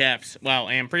postseason recaps,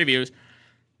 and previews.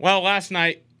 Well, last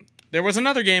night, there was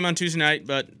another game on Tuesday night,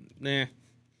 but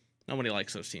nobody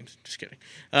likes those teams. Just kidding.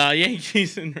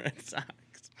 Yankees and Red Sox.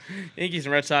 Yankees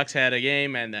and Red Sox had a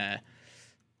game, and I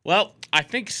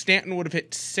think Stanton would have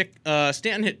hit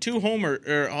Stanton hit a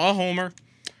homer,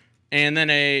 and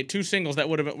then two singles that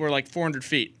were like 400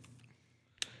 feet.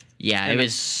 Yeah, it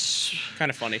was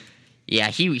kind of funny. Yeah,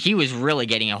 he was really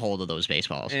getting a hold of those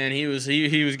baseballs, and he was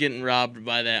getting robbed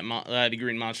by the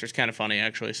Green Monster. It's kind of funny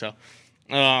actually. So,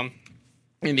 and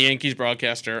the Yankees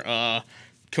broadcaster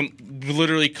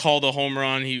literally called a home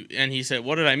run. He said,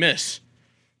 "What did I miss?"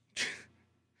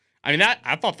 I mean,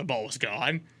 I thought the ball was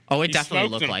gone. Oh, it definitely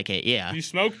looked like it. Yeah, he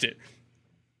smoked it.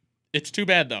 It's too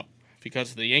bad though,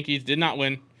 because the Yankees did not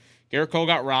win. Garrett Cole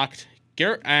got rocked.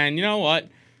 And you know what?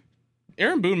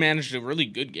 Aaron Boone managed a really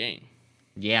good game.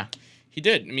 Yeah. He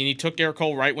did. I mean, he took Garrett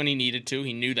Cole right when he needed to.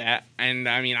 He knew that. And,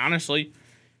 I mean, honestly,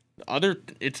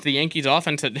 it's the Yankees'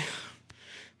 offense.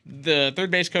 The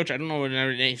third base coach, I don't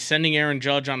know, sending Aaron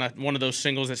Judge on one of those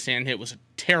singles that Stan hit was a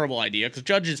terrible idea because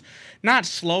Judge is not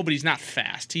slow, but he's not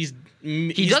fast. He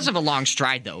does have a long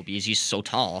stride, though, because he's so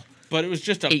tall. But it was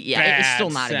just bad it's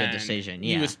still not send. A good decision.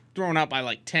 Yeah. He was thrown out by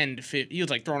like 10 to 15.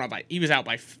 He was out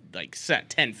by like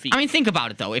 10 feet. I mean, think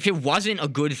about it though. If it wasn't a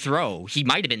good throw, he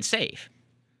might have been safe.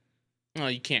 Well,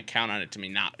 you can't count on it to be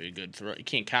not a good throw. You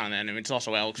can't count on that. I mean, it's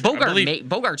also Alex.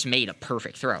 Bogarts made a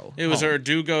perfect throw. It was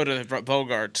Verdugo to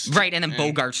Bogarts. Right, and then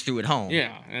Bogarts threw it home.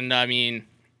 Yeah, and I mean,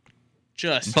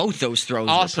 just both those throws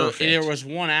also, were perfect. There was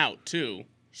one out too.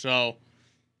 So,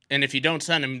 and if you don't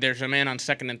send him, there's a man on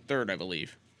second and third, I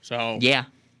believe. So yeah.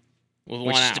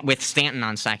 With Stanton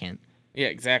on second. Yeah,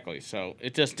 exactly. So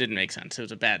it just didn't make sense. It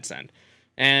was a bad send.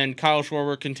 And Kyle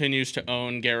Schwarber continues to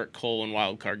own Garrett Cole in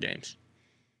wild card games.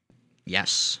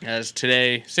 Yes. As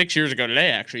today, 6 years ago today,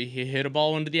 actually, he hit a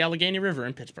ball into the Allegheny River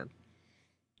in Pittsburgh.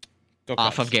 Go Cubs.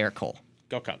 Off of Garrett Cole.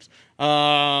 Go Cubs.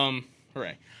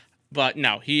 Hooray. But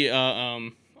no, he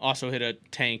also hit a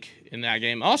tank in that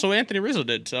game. Also, Anthony Rizzo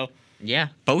did. So Yeah,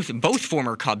 both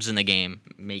former Cubs in the game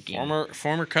making.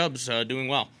 Former Cubs doing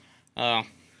well.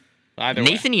 Either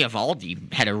Nathan way.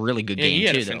 Eovaldi had a really good game he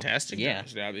had too. a fantastic game.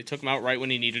 Yeah, they took him out right when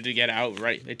he needed to get out.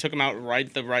 Right, they took him out right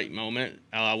at the right moment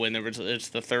when it's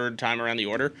the third time around the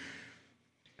order,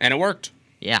 and it worked.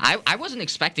 Yeah, I wasn't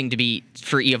expecting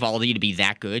for Eovaldi to be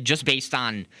that good, just based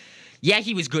on. Yeah,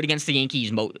 he was good against the Yankees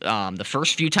the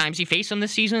first few times he faced them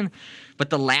this season,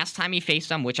 but the last time he faced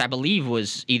them, which I believe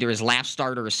was either his last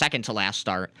start or his second to last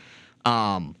start,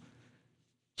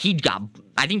 he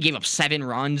gave up 7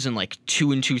 runs in like 2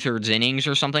 2/3 innings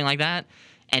or something like that,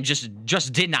 and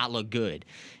just did not look good.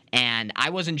 And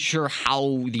I wasn't sure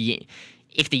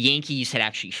if the Yankees had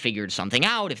actually figured something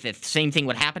out, if the same thing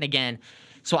would happen again.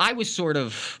 So I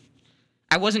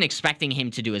wasn't expecting him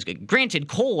to do as good. Granted,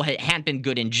 Cole hadn't been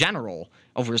good in general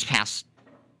over his past,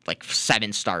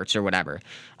 7 starts or whatever.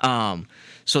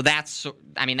 So that's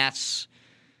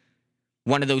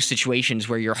one of those situations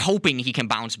where you're hoping he can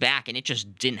bounce back, and it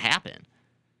just didn't happen.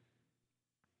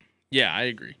 Yeah, I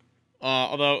agree.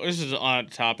 Although this is on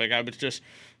topic, I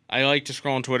like to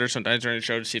scroll on Twitter sometimes during the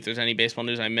show to see if there's any baseball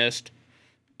news I missed.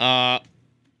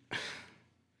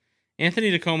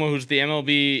 Anthony DeComo, who's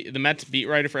the Mets beat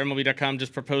writer for MLB.com,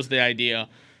 just proposed the idea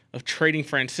of trading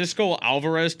Francisco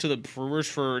Alvarez to the Brewers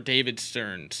for David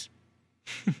Stearns.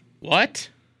 What?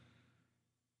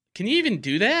 Can you even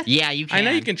do that? Yeah, you can. I know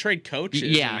you can trade coaches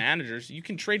and managers. You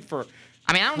can trade for.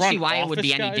 I mean, I don't see why it would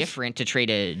be guys. any different to trade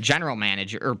a general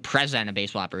manager or president of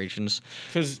baseball operations.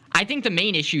 Because I think the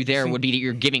main issue there would be that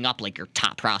you're giving up your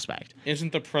top prospect.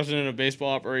 Isn't the president of baseball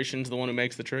operations the one who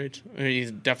makes the trades? I mean,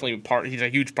 he's definitely he's a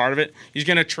huge part of it. He's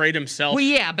going to trade himself. Well,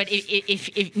 yeah, but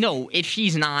if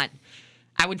he's not,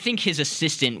 I would think his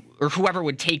assistant or whoever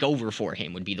would take over for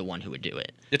him would be the one who would do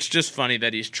it. It's just funny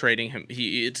that he's trading him.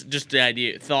 It's just the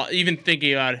idea. Even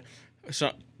thinking about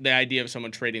the idea of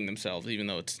someone trading themselves, even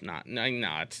though it's not. No.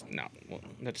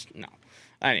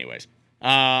 Anyways,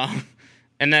 and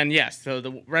then yes, so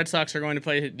the Red Sox are going to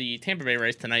play the Tampa Bay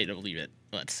Rays tonight. I believe at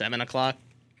 7:00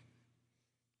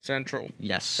 Central.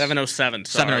 Yes, 7:07.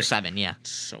 7:07. Yeah.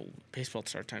 So baseball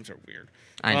start times are weird.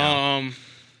 I know.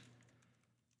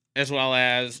 As well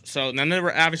as then there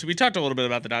were obviously we talked a little bit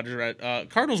about the Dodgers.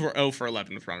 Cardinals were 0 for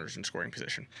 11 with runners in scoring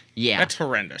position. Yeah, that's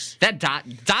horrendous. That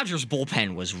Dodgers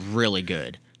bullpen was really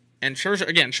good. And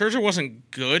Scherzer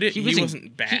wasn't good. He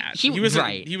wasn't bad. He was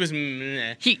right. He was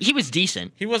meh. He was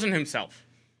decent. He wasn't himself.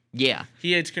 Yeah.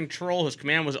 He had control. His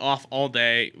command was off all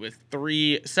day with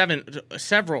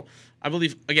several. I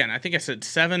believe I think I said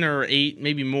 7 or 8,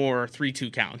 maybe more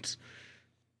 3-2 counts.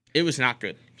 It was not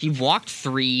good. He walked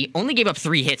 3, only gave up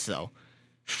 3 hits though,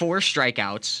 4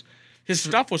 strikeouts. His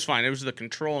stuff was fine. It was the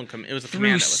control and it was the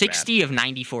command that was 60 bad. of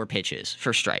 94 pitches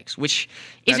for strikes, which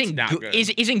isn't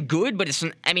good, but it's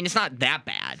not that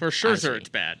bad. For Scherzer, it's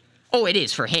bad. Oh, it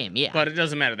is for him, yeah. But it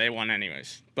doesn't matter. They won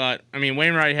anyways. But I mean,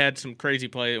 Wainwright had some crazy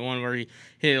play. One where he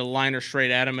hit a liner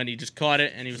straight at him and he just caught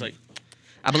it and he was like.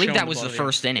 I believe that was the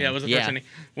first inning. Yeah, it was the first inning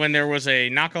when there was a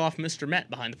knockoff Mr. Met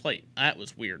behind the plate. That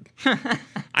was weird.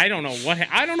 I don't know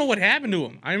what happened to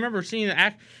him. I remember seeing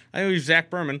I know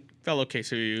Zach Berman, fellow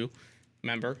KCU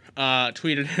member,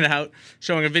 tweeted it out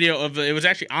showing a video of it was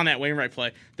actually on that Wainwright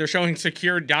play. They're showing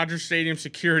Dodger Stadium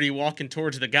security walking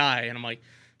towards the guy, and I'm like,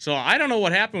 so I don't know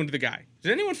what happened to the guy.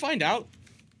 Did anyone find out?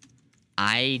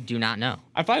 I do not know.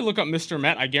 If I look up Mr.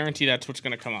 Met, I guarantee that's what's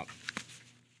going to come up.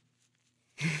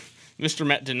 Mr.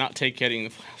 Met did not take getting the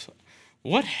flash.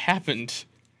 What happened?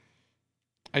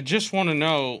 I just want to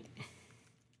know.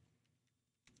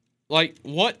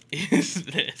 What is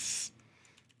this?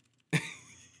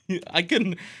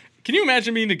 Can you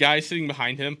imagine being the guy sitting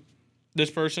behind him? This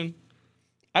person?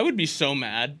 I would be so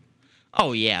mad.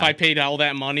 Oh, yeah. If I paid all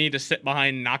that money to sit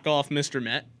behind knockoff Mr.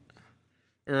 Met.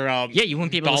 Or, you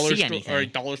wouldn't be able to see anything. Or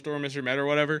dollar store Mr. Met or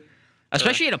whatever.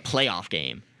 Especially at a playoff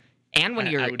game. And when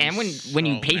when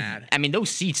you pay, mad. I mean, those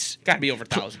seats gotta be over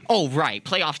 1,000. Oh, right.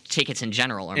 Playoff tickets in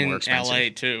general are more expensive. In LA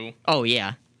too. Oh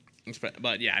yeah.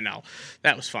 But yeah, no,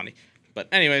 that was funny. But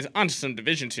anyways, on to some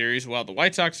division series. Well, the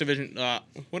White Sox division.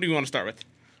 What do you want to start with?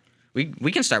 We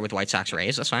can start with White Sox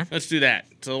Rays. That's fine. Let's do that.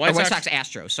 So the White Sox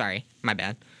Astros. Sorry, my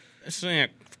bad. Yeah,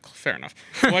 fair enough.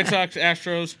 White Sox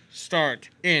Astros start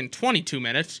in 22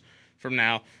 minutes from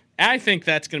now. I think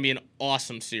that's going to be an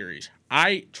awesome series.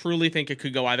 I truly think it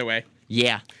could go either way.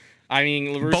 Yeah. I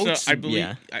mean, La Russa, I believe...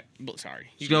 Yeah. Sorry.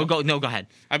 Go ahead.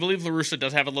 I believe La Russa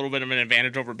does have a little bit of an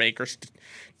advantage over Baker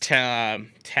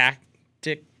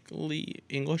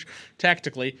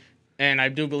tactically, and I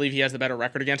do believe he has the better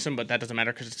record against him, but that doesn't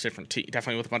matter because it's different.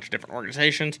 Definitely with a bunch of different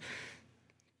organizations.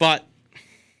 But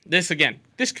this is going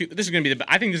to be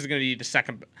I think this is going to be the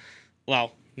second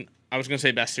Well, I was going to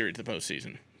say best series of the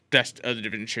postseason. Best of the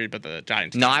division series, but the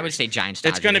Giants. No, I would say Giants.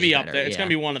 It's going to be up better, there. It's yeah. going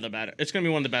to be one of the better. It's going to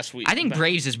be one of the best weeks. I think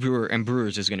Braves is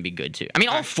Brewers is going to be good too. I mean,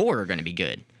 all four are going to be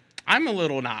good. I'm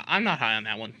not high on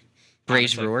that one.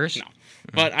 Braves honestly. Brewers. No,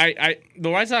 but the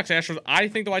White Sox Astros. I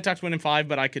think the White Sox win in 5,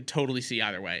 but I could totally see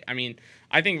either way. I mean,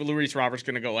 I think Luis Roberts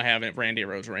going to go have Randy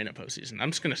Arozarena postseason.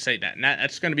 I'm just going to say that, and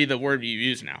that's going to be the word you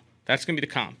use now. That's going to be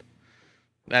the comp.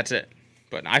 That's it.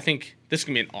 But I think this is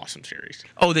going to be an awesome series.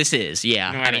 Oh, this is,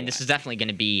 yeah. No I matter mean, this what. is definitely going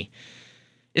to be.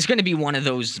 It's going to be one of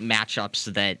those matchups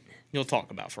that you'll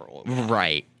talk about for a little bit.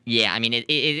 Right. Yeah. I mean,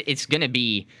 it's going to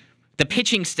be the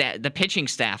pitching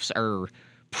staffs are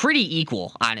pretty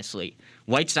equal, honestly.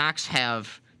 White Sox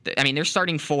have. I mean, they're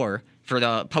starting 4 for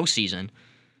the postseason.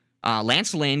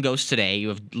 Lance Lynn goes today. You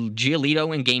have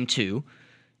Giolito in Game 2.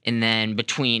 And then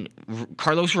between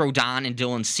Carlos Rodon and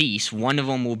Dylan Cease, one of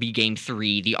them will be Game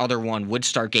 3. The other one would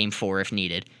start Game 4 if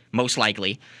needed, most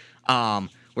likely.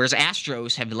 Whereas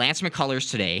Astros have Lance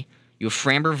McCullers today. You have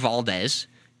Framber Valdez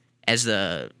as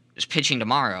is pitching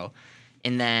tomorrow.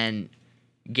 And then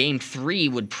Game 3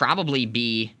 would probably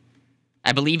be,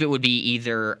 I believe it would be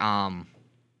either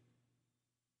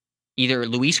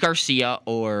Luis Garcia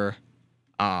or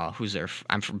who's their,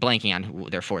 I'm blanking on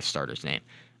their fourth starter's name.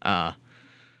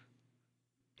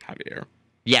 Javier.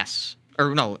 Yes.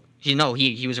 Or no,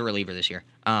 he was a reliever this year.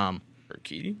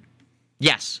 Urquidy?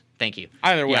 Yes. Thank you.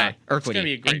 Either way, yeah, it's going to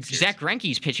be a great and series. Zach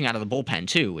Greinke's pitching out of the bullpen,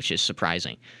 too, which is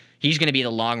surprising. He's going to be the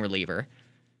long reliever.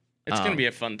 It's going to be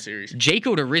a fun series. Jake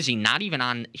Odorizzi, not even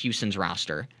on Houston's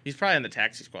roster. He's probably on the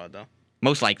taxi squad, though.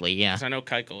 Most likely, yeah. Because I know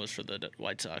Keuchel is for the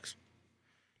White Sox.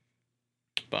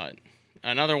 But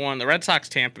another one, the Red Sox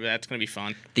Tampa, that's going to be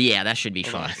fun. Yeah, that should be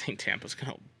Although fun. I think Tampa's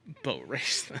going to boat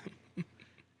race them.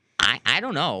 I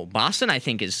don't know. Boston, I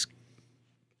think,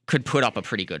 could put up a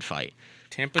pretty good fight.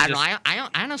 Tampa. I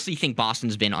honestly think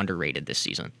Boston's been underrated this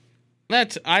season.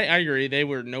 I agree. They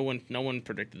were no one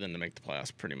predicted them to make the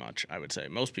playoffs. Pretty much, I would say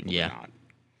most people did not.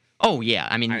 Oh yeah,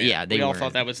 I mean we all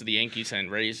thought that was the Yankees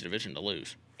and Rays division to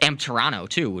lose. And Toronto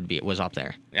too was up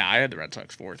there. Yeah, I had the Red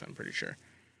Sox 4th. I'm pretty sure.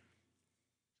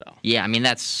 So. Yeah, I mean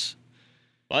that's.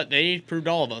 But they proved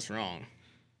all of us wrong.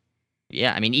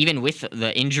 Yeah, I mean even with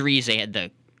the injuries, they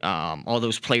had all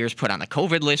those players put on the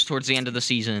COVID list towards the end of the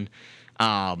season.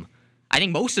 I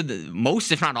think most,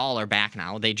 if not all, are back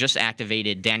now. They just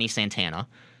activated Danny Santana,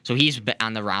 so he's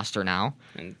on the roster now.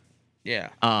 And yeah.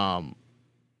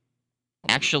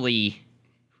 Actually,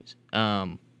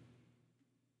 no.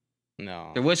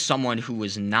 There was someone who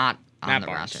was not on the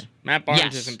roster. Matt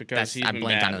Barnes isn't because he's been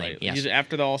bad lately. Yes. He's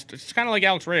after the All-Star. It's kind of like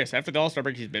Alex Reyes. After the All-Star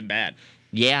break, he's been bad.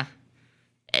 Yeah.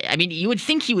 I mean, you would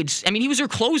think he would. I mean, he was their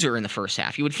closer in the first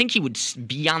half. You would think he would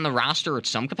be on the roster at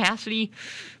some capacity,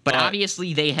 but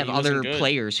obviously they have other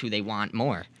players who they want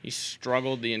more. He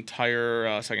struggled the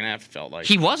entire second half. It felt like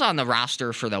he was on the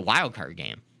roster for the wild card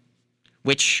game,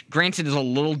 which, granted, is a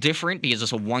little different because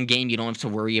it's a one game. You don't have to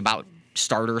worry about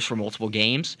starters for multiple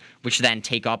games, which then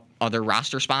take up other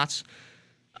roster spots.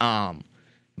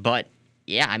 But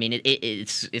yeah, I mean,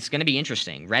 it's going to be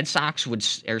interesting. Red Sox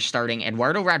are starting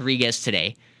Eduardo Rodriguez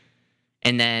today,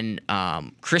 and then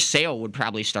Chris Sale would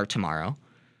probably start tomorrow.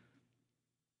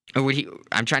 Or would he?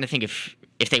 I'm trying to think if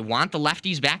they want the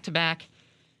lefties back to back.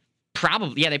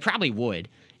 Probably, yeah, they probably would,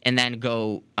 and then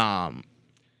go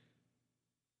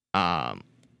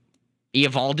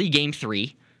Eovaldi Game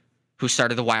 3, who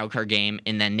started the wild card game,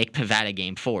 and then Nick Pivetta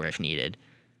Game 4 if needed.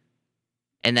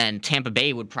 And then Tampa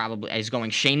Bay is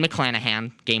going Shane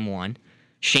McClanahan, Game 1.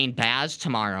 Shane Baz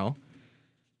tomorrow.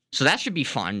 So that should be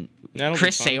fun.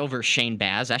 Chris Sale versus Shane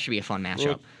Baz. That should be a fun matchup.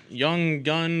 Well, young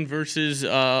Gun versus...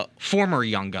 former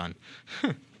Young Gun.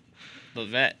 The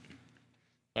vet.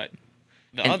 But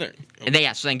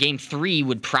so then Game 3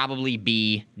 would probably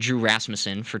be Drew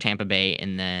Rasmussen for Tampa Bay.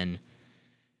 And then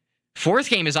fourth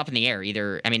game is up in the air.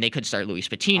 They could start Luis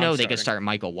Patino. They could start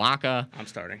Michael Wacha. I'm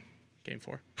starting Game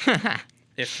 4.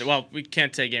 We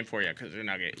can't say Game 4 yet because we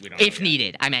don't. If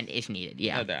needed, I meant if needed.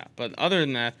 Yeah. But other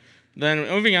than that, then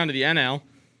moving on to the NL,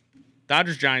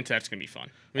 Dodgers Giants. That's gonna be fun.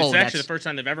 It's actually the first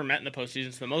time they've ever met in the postseason.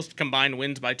 It's the most combined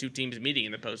wins by two teams meeting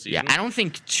in the postseason. Yeah, I don't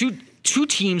think two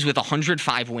teams with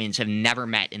 105 wins have never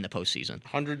met in the postseason.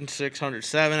 106,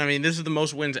 107. I mean, this is the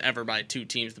most wins ever by two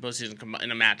teams in the postseason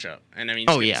in a matchup, and I mean,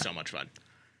 it's gonna be so much fun.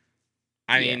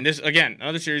 I mean, this again,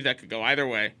 another series that could go either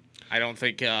way. I don't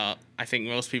think. I think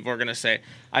most people are gonna say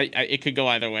it could go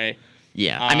either way.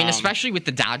 Yeah, I mean, especially with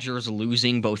the Dodgers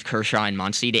losing both Kershaw and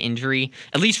Muncy to injury,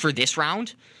 at least for this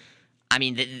round. I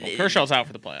mean, Kershaw's out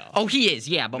for the playoffs. Oh, he is.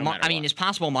 Yeah, but it's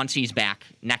possible Muncy's back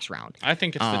next round. I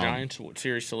think it's the Giants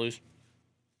series to lose.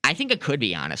 I think it could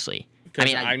be, honestly.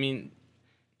 I mean,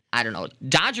 I don't know.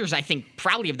 Dodgers, I think,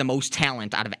 probably have the most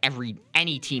talent out of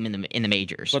any team in the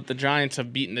majors. But the Giants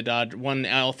have beaten the Dodgers, won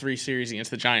all 3 series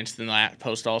against the Giants in the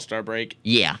post All-Star break.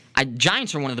 Yeah,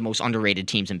 Giants are one of the most underrated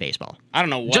teams in baseball. I don't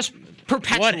know what. Just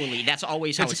perpetually, that's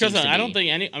always how it seems to be. I don't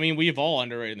think any. I mean, we've all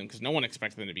underrated them because no one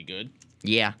expected them to be good.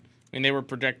 Yeah. I mean, they were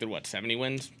projected 70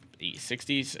 wins,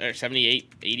 60s or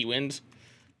 78, 80 wins.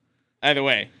 Either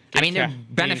way, I mean, they're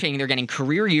benefiting. They're getting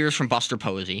career years from Buster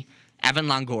Posey. Evan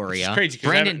Longoria,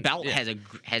 Brandon Belt has had a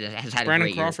great year.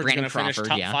 Brandon Crawford's going to finish top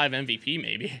 5 MVP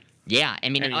maybe. Yeah, I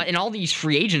mean, and all these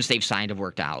free agents they've signed have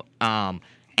worked out.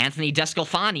 Anthony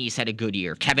Descalfani's had a good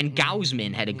year. Kevin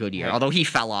Gausman had a good year, although he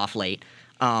fell off late.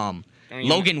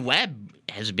 Logan Webb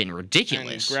has been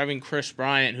ridiculous. And grabbing Chris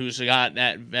Bryant, who's got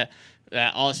that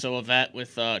also a vet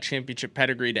with championship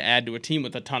pedigree to add to a team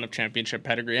with a ton of championship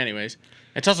pedigree anyways.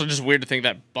 It's also just weird to think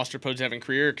that Buster Posey's having a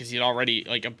career because he's already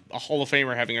like a Hall of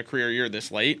Famer having a career year this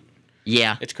late.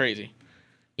 Yeah. It's crazy.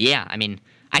 Yeah, I mean,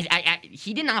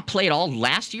 he did not play at all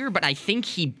last year, but I think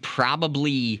he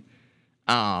probably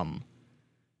all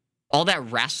that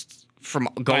rest from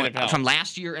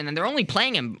last year, and then they're only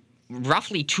playing him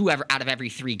roughly 2 out of every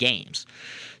 3 games.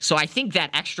 So I think that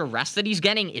extra rest that he's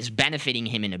getting is benefiting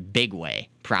him in a big way,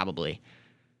 probably.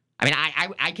 I mean,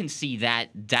 I can see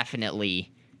that definitely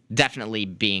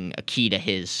being a key to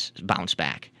his bounce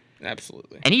back.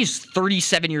 Absolutely. And he's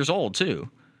 37 years old, too.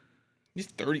 He's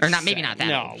 37. Or not, maybe not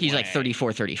that old. He's like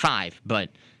 34, 35, but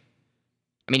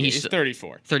I mean, he's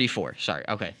 34. 34, sorry.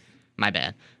 Okay. My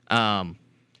bad.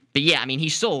 But yeah, I mean,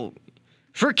 he's still,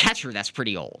 for a catcher, that's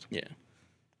pretty old. Yeah.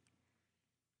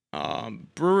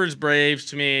 Brewers Braves,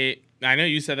 to me, I know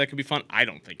you said that could be fun. I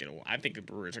don't think it'll. I think the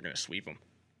Brewers are going to sweep them.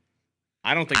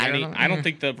 I know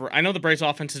the Braves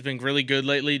offense has been really good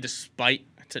lately, despite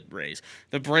the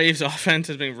Braves offense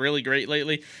has been really great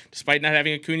lately, despite not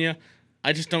having Acuna.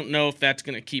 I just don't know if that's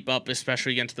going to keep up,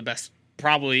 especially against the best,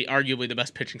 probably arguably the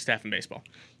best pitching staff in baseball.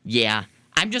 Yeah,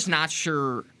 I'm just not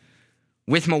sure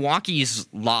with Milwaukee's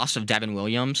loss of Devin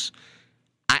Williams.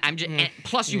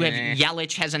 Plus, you have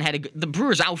Yelich hasn't had the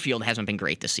Brewers' outfield hasn't been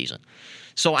great this season.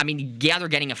 So, I mean, yeah, they're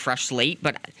getting a fresh slate,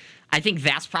 but I think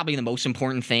that's probably the most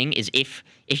important thing is if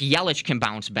Yelich can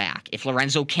bounce back, if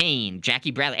Lorenzo Cain,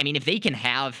 Jackie Bradley, I mean, if they can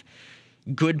have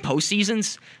good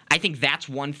postseasons, I think that's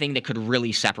one thing that could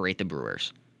really separate the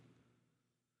Brewers.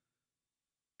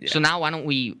 Yeah. So now why don't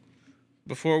we...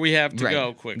 Before we have to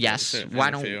go quickly. Yes,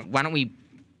 why don't we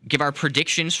give our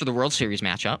predictions for the World Series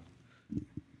matchup?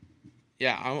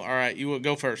 Yeah, all right. You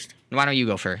go first. Why don't you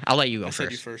go first? I'll let you go first. I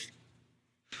said you first.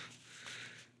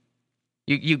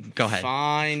 You go ahead.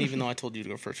 Fine, even though I told you to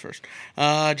go first.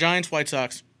 Giants, White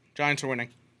Sox. Giants are winning.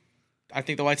 I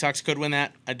think the White Sox could win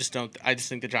that. I just don't. I just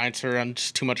think the Giants are on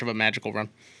just too much of a magical run.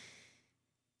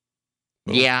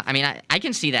 Yeah, I mean, I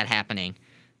can see that happening.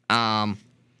 I'm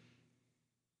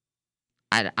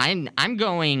going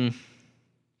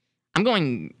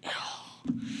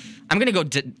to go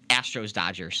Astros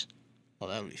Dodgers. Oh,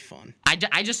 that would be fun.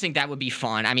 I just think that would be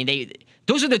fun. I mean,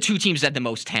 those are the 2 teams that have the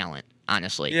most talent,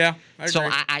 honestly. Yeah, I agree. So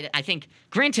I think,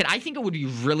 granted, I think it would be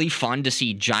really fun to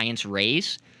see Giants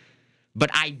Rays,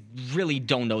 but I really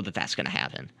don't know that that's going to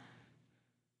happen.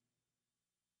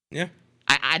 Yeah.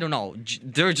 I don't know.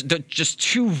 They're just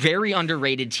 2 very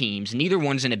underrated teams. Neither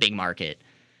one's in a big market.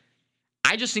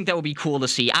 I just think that would be cool to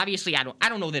see. Obviously, I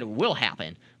don't know that it will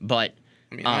happen, but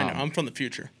I mean, I know. I'm from the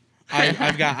future.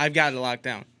 I've got it locked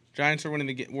down. Giants are winning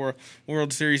the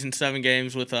World Series in 7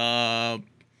 games with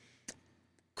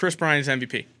Chris Bryant's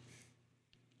MVP.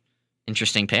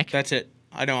 Interesting pick. That's it.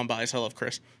 I know I'm biased. I love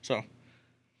Chris. So,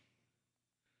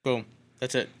 boom.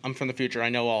 That's it. I'm from the future. I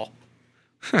know all.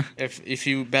 If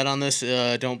you bet on this,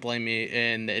 don't blame me.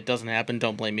 And it doesn't happen,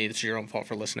 don't blame me. It's your own fault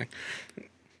for listening.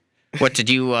 What, did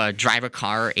you drive a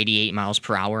car 88 miles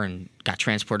per hour and got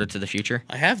transported to the future?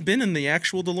 I have been in the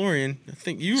actual DeLorean. I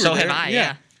think you were so there. Have I,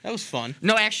 yeah. That was fun.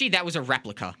 No, actually, that was a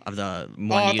replica of the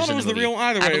one I used thought in it was the movie. The real.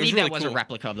 Either way, I believe really that was cool. a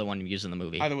replica of the one used in the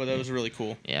movie. Either way, that was really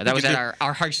cool. Yeah, that was at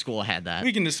our high school had that.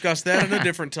 We can discuss that at a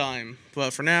different time.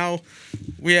 But for now,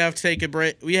 we have to take a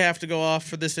break. We have to go off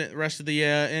for this rest of the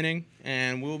inning,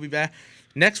 and we'll be back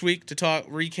next week to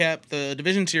recap the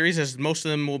division series, as most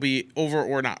of them will be over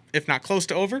or not, if not close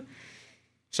to over.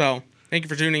 So, thank you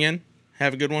for tuning in.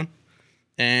 Have a good one,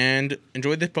 and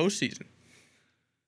enjoy the postseason.